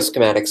Angular Material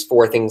schematics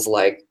for things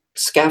like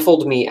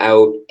scaffold me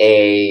out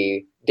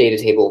a data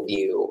table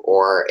view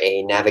or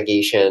a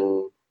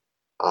navigation,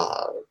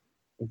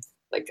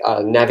 like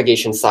a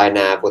navigation side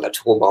nav with a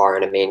toolbar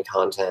and a main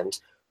content.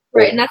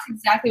 Right, and that's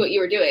exactly what you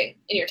were doing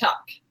in your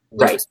talk,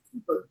 which Right. was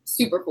super,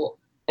 super cool.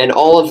 And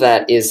all of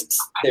that is,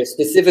 they're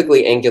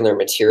specifically Angular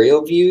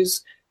Material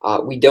views.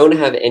 We don't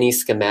have any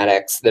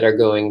schematics that are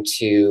going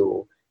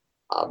to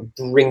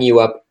bring you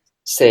up,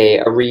 say,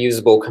 a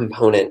reusable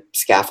component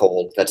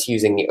scaffold that's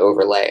using the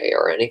overlay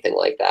or anything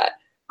like that.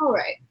 All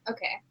right.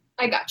 Okay.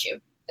 I got you.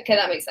 Okay,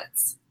 that makes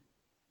sense.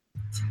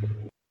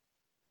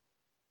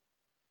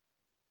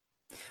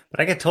 But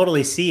I could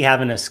totally see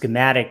having a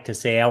schematic to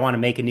say, I want to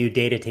make a new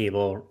data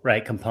table,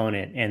 right,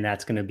 component, and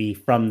that's going to be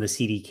from the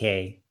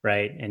CDK,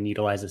 right, and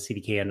utilize the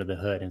CDK under the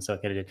hood. And so I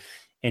could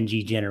ng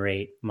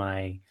generate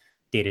my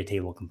data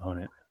table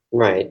component.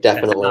 Right,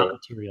 That's definitely. not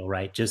material,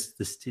 right, just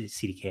the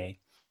CDK.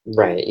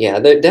 Right, yeah.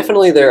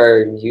 Definitely there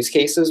are use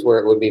cases where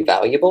it would be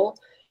valuable.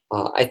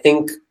 I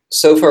think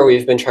so far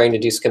we've been trying to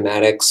do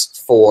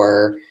schematics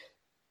for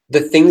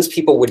the things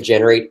people would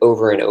generate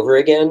over and over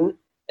again.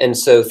 And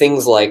so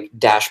things like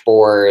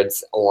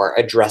dashboards or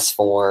address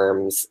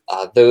forms,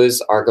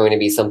 those are going to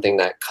be something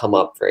that come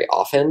up very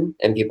often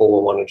and people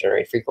will want to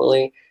generate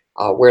frequently.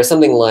 Whereas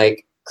something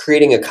like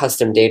creating a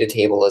custom data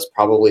table is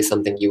probably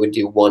something you would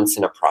do once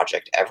in a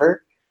project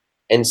ever.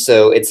 And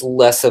so it's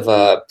less of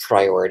a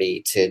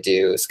priority to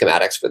do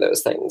schematics for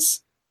those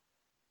things.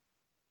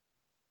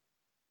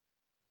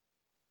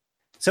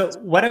 So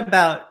what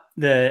about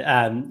the,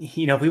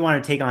 if we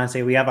want to take on,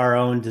 say, we have our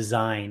own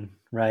design,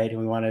 right? And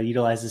we want to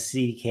utilize the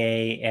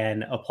CDK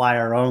and apply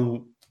our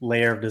own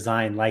layer of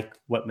design like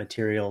what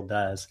Material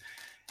does.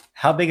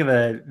 How big of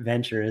a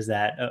venture is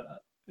that,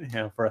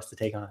 for us to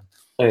take on?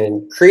 I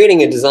mean,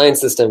 creating a design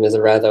system is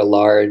a rather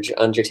large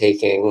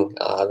undertaking.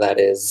 That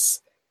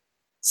is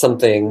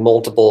something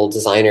multiple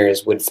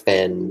designers would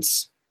spend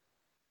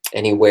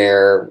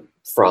anywhere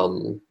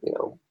from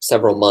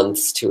several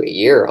months to a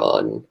year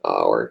on,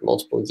 or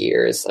multiple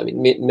years. I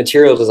mean,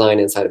 material design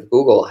inside of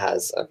Google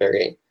has a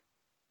very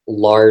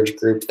large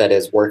group that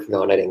is working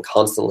on it and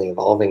constantly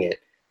evolving it.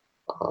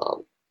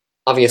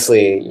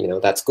 Obviously,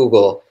 that's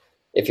Google.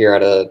 If you're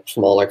at a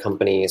smaller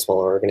company, a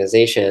smaller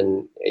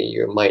organization,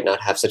 you might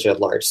not have such a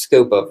large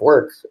scope of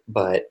work,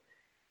 but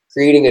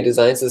creating a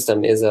design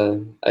system is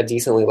a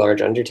decently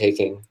large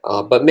undertaking.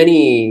 But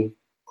many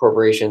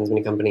corporations,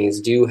 many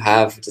companies do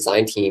have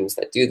design teams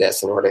that do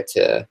this in order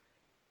to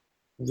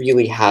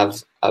really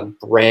have a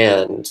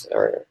brand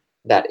or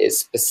that is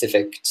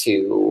specific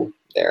to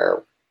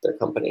their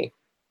company.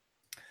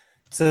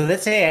 So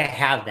let's say I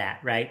have that,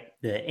 right?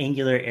 The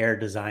Angular Air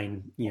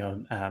design,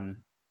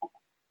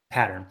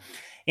 pattern.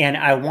 And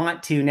I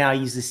want to now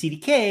use the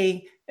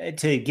CDK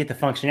to get the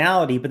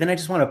functionality, but then I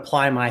just want to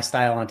apply my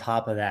style on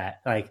top of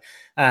that. Like,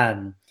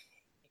 in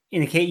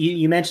the case,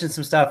 you mentioned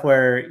some stuff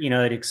where,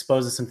 it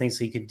exposes some things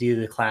so you could do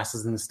the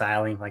classes and the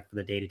styling, like for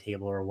the data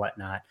table or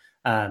whatnot.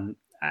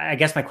 I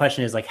guess my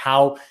question is like,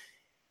 how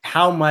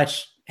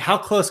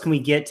close can we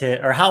get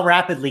to, or how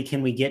rapidly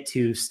can we get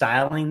to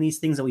styling these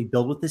things that we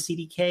build with the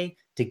CDK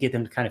to get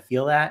them to kind of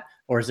feel that?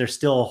 Or is there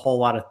still a whole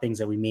lot of things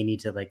that we may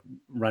need to like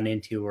run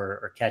into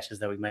or catches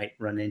that we might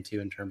run into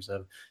in terms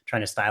of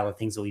trying to style the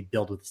things that we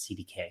build with the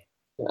CDK?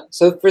 Yeah.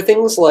 So for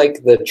things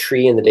like the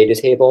tree and the data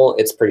table,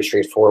 it's pretty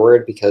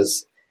straightforward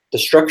because the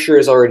structure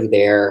is already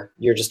there.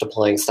 You're just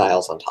applying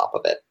styles on top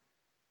of it.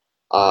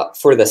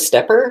 For the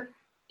stepper,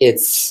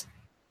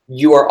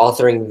 you are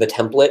authoring the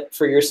template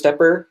for your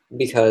stepper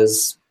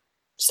because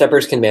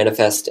steppers can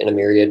manifest in a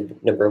myriad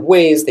number of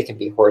ways. They can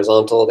be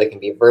horizontal, they can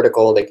be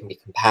vertical, they can be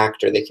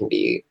compact, or they can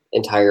be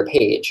entire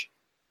page.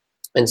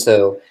 And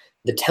so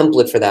the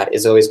template for that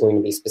is always going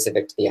to be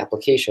specific to the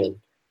application.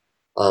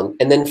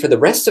 And then for the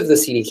rest of the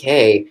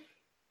CDK,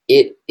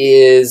 it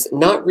is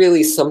not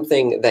really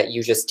something that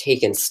you just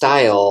take and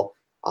style.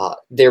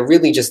 They're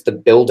really just the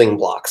building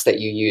blocks that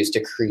you use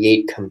to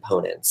create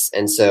components.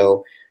 And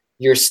so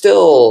you're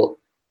still,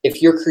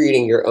 if you're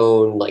creating your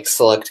own like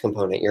select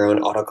component, your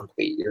own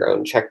autocomplete, your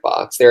own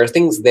checkbox, there are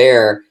things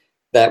there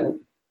that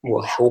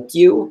will help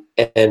you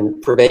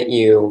and prevent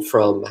you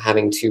from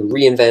having to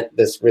reinvent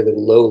this really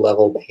low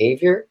level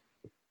behavior.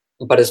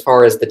 But as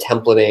far as the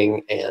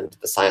templating and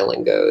the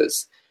styling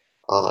goes,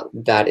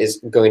 that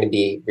is going to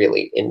be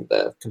really in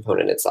the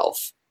component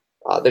itself.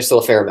 There's still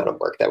a fair amount of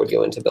work that would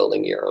go into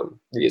building your own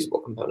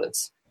reusable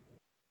components.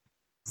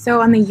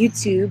 So on the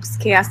YouTubes,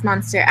 Chaos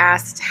Monster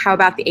asked, how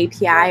about the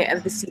API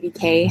of the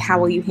CDK? How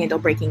will you handle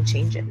breaking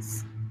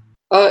changes?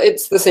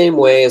 It's the same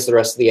way as the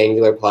rest of the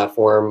Angular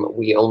platform.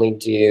 We only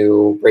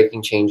do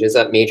breaking changes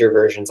at major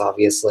versions,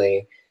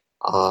 obviously.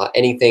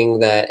 Any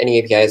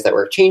APIs that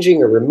we're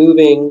changing or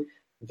removing,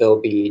 they'll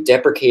be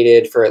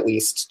deprecated for at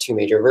least 2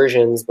 major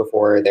versions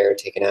before they're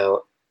taken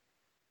out.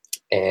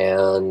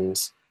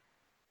 And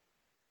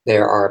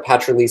there are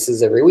patch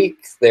releases every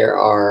week. There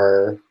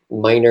are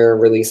minor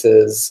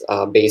releases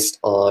based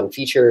on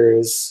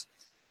features.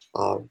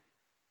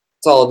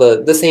 It's all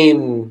the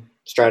same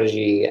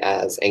strategy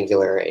as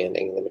Angular and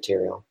Angular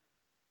Material.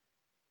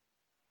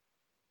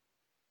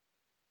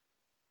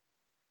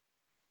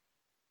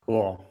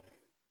 Cool.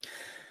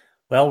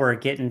 Well, we're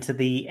getting to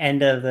the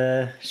end of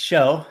the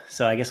show,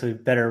 so I guess we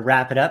better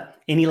wrap it up.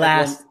 Any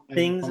last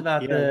things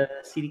about the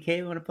CDK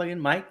you want to plug in,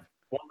 Mike?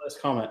 One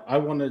last comment. I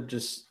want to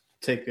just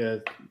take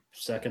a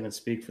second and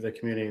speak for the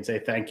community and say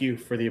thank you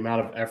for the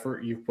amount of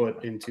effort you've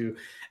put into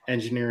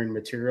engineering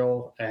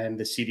Material and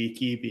the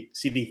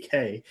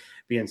CDK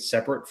being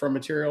separate from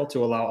Material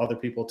to allow other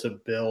people to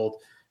build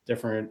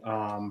different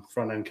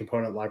front-end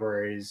component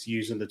libraries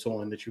using the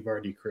tooling that you've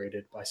already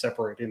created by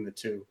separating the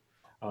two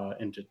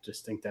into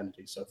distinct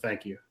entities. So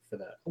thank you for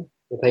that.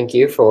 Well, thank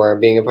you for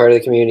being a part of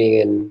the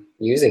community and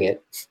using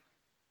it.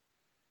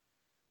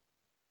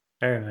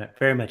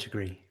 Very much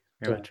agree.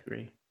 Very much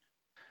agree.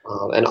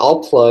 And I'll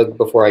plug,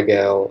 before I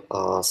go,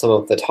 some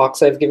of the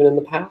talks I've given in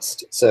the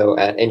past. So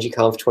at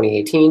NGConf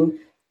 2018,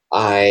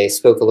 I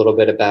spoke a little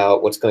bit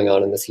about what's going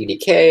on in the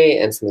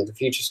CDK and some of the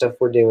future stuff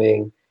we're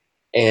doing.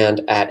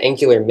 And at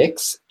Angular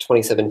Mix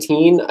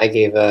 2017, I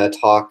gave a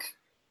talk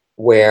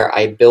where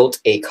I built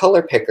a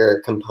color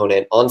picker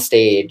component on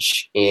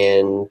stage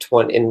in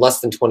less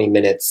than 20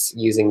 minutes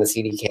using the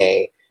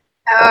CDK.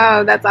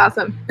 Oh, that's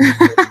awesome.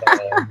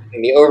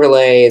 And the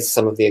overlays,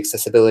 some of the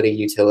accessibility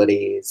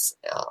utilities,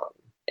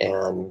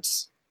 and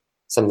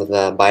some of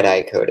the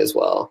BiDi code as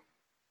well.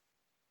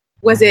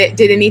 Did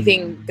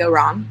anything go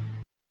wrong?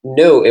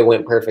 No, it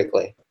went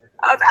perfectly.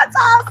 Oh, that's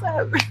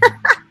awesome.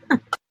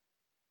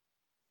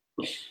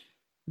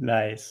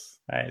 Nice.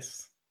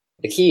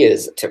 The key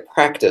is to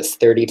practice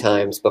 30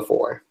 times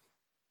before.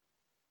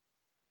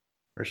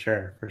 For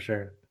sure.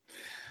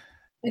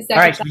 All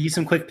right, should we use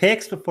some quick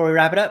picks before we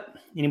wrap it up?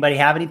 Anybody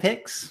have any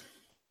picks?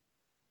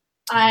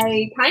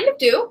 I kind of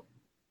do.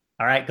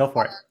 All right, go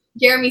for it.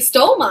 Jeremy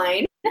stole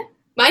mine.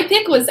 My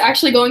pick was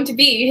actually going to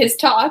be his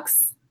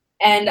talks,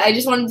 and I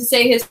just wanted to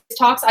say his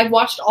talks, I've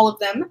watched all of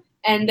them,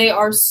 and they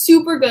are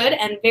super good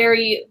and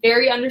very,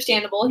 very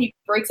understandable. He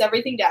breaks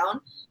everything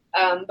down,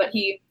 but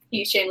he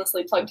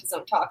shamelessly plugged his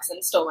own talks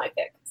and stole my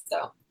pick.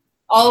 So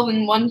all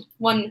in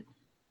one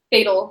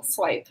fatal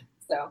swipe.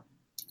 So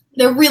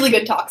they're really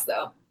good talks,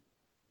 though.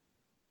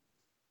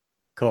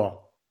 Cool.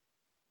 All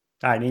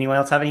right, anyone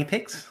else have any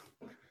picks?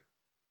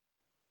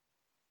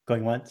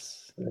 Going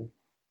once? Going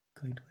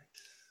twice?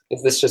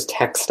 Is this just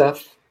tech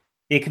stuff?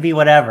 It could be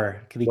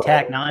whatever. It could be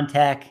tech,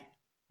 non-tech,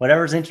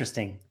 whatever's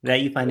interesting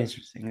that you find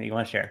interesting that you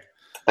want to share.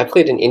 I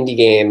played an indie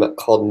game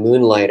called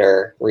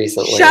Moonlighter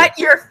recently. Shut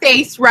your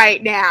face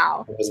right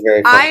now. It was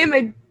very fun. I am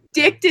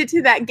addicted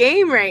to that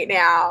game right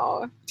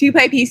now. Do you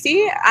play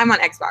PC? I'm on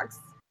Xbox.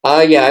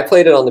 Yeah, I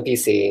played it on the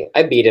PC.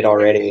 I beat it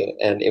already,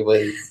 and it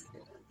was...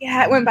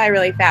 Yeah, it went by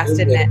really fast,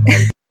 didn't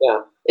it? Yeah,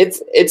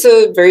 it's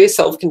a very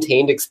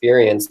self-contained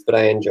experience, but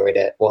I enjoyed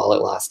it while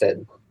it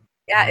lasted.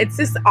 Yeah, it's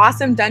this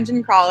awesome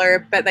dungeon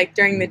crawler, but like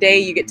during the day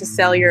you get to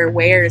sell your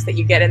wares that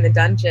you get in the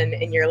dungeon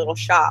in your little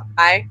shop.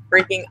 I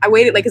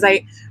waited because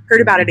I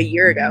heard about it a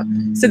year ago.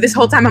 So this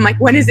whole time I'm like,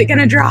 when is it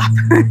gonna drop?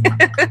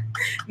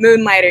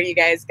 Moonlighter, you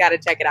guys gotta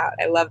check it out.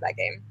 I love that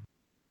game.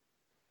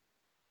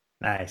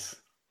 Nice.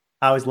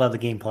 I always love the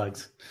game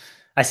plugs.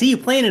 I see you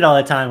playing it all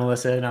the time,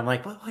 Melissa, and I'm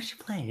like, what's you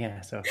playing?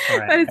 Yeah, so all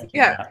right.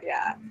 Yeah.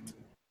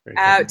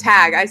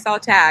 Tag. I saw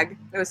Tag.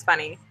 It was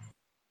funny.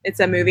 It's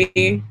a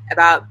movie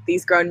about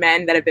these grown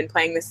men that have been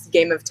playing this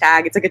game of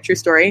tag. It's like a true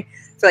story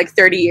for like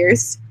 30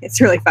 years. It's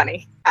really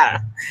funny. I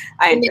don't know.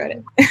 I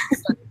enjoyed it.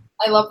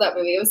 I love that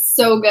movie. It was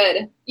so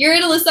good. You're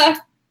in, Alyssa.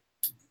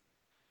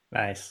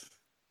 Nice.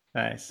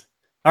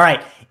 All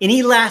right.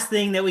 Any last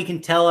thing that we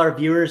can tell our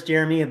viewers,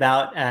 Jeremy,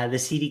 about the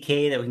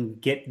CDK that we can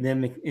get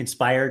them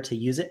inspired to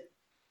use it?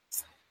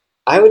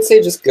 I would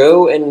say just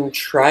go and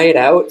try it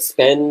out.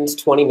 Spend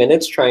 20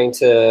 minutes trying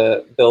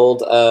to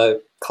build a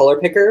color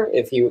picker.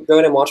 If you go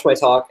ahead and watch my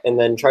talk and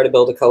then try to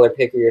build a color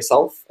picker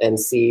yourself and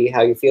see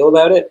how you feel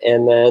about it,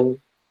 and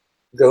then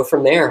go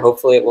from there.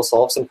 Hopefully it will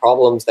solve some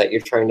problems that you're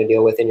trying to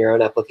deal with in your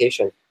own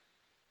application.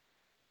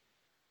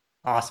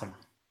 Awesome.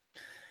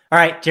 All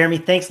right, Jeremy,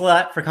 thanks a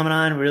lot for coming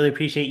on. We really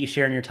appreciate you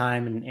sharing your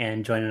time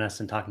and joining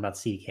us and talking about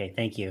CDK.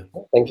 Thank you.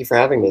 Thank you for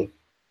having me.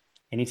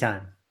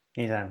 Anytime.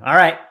 All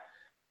right.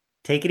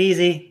 Take it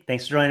easy.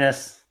 Thanks for joining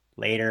us.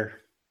 Later.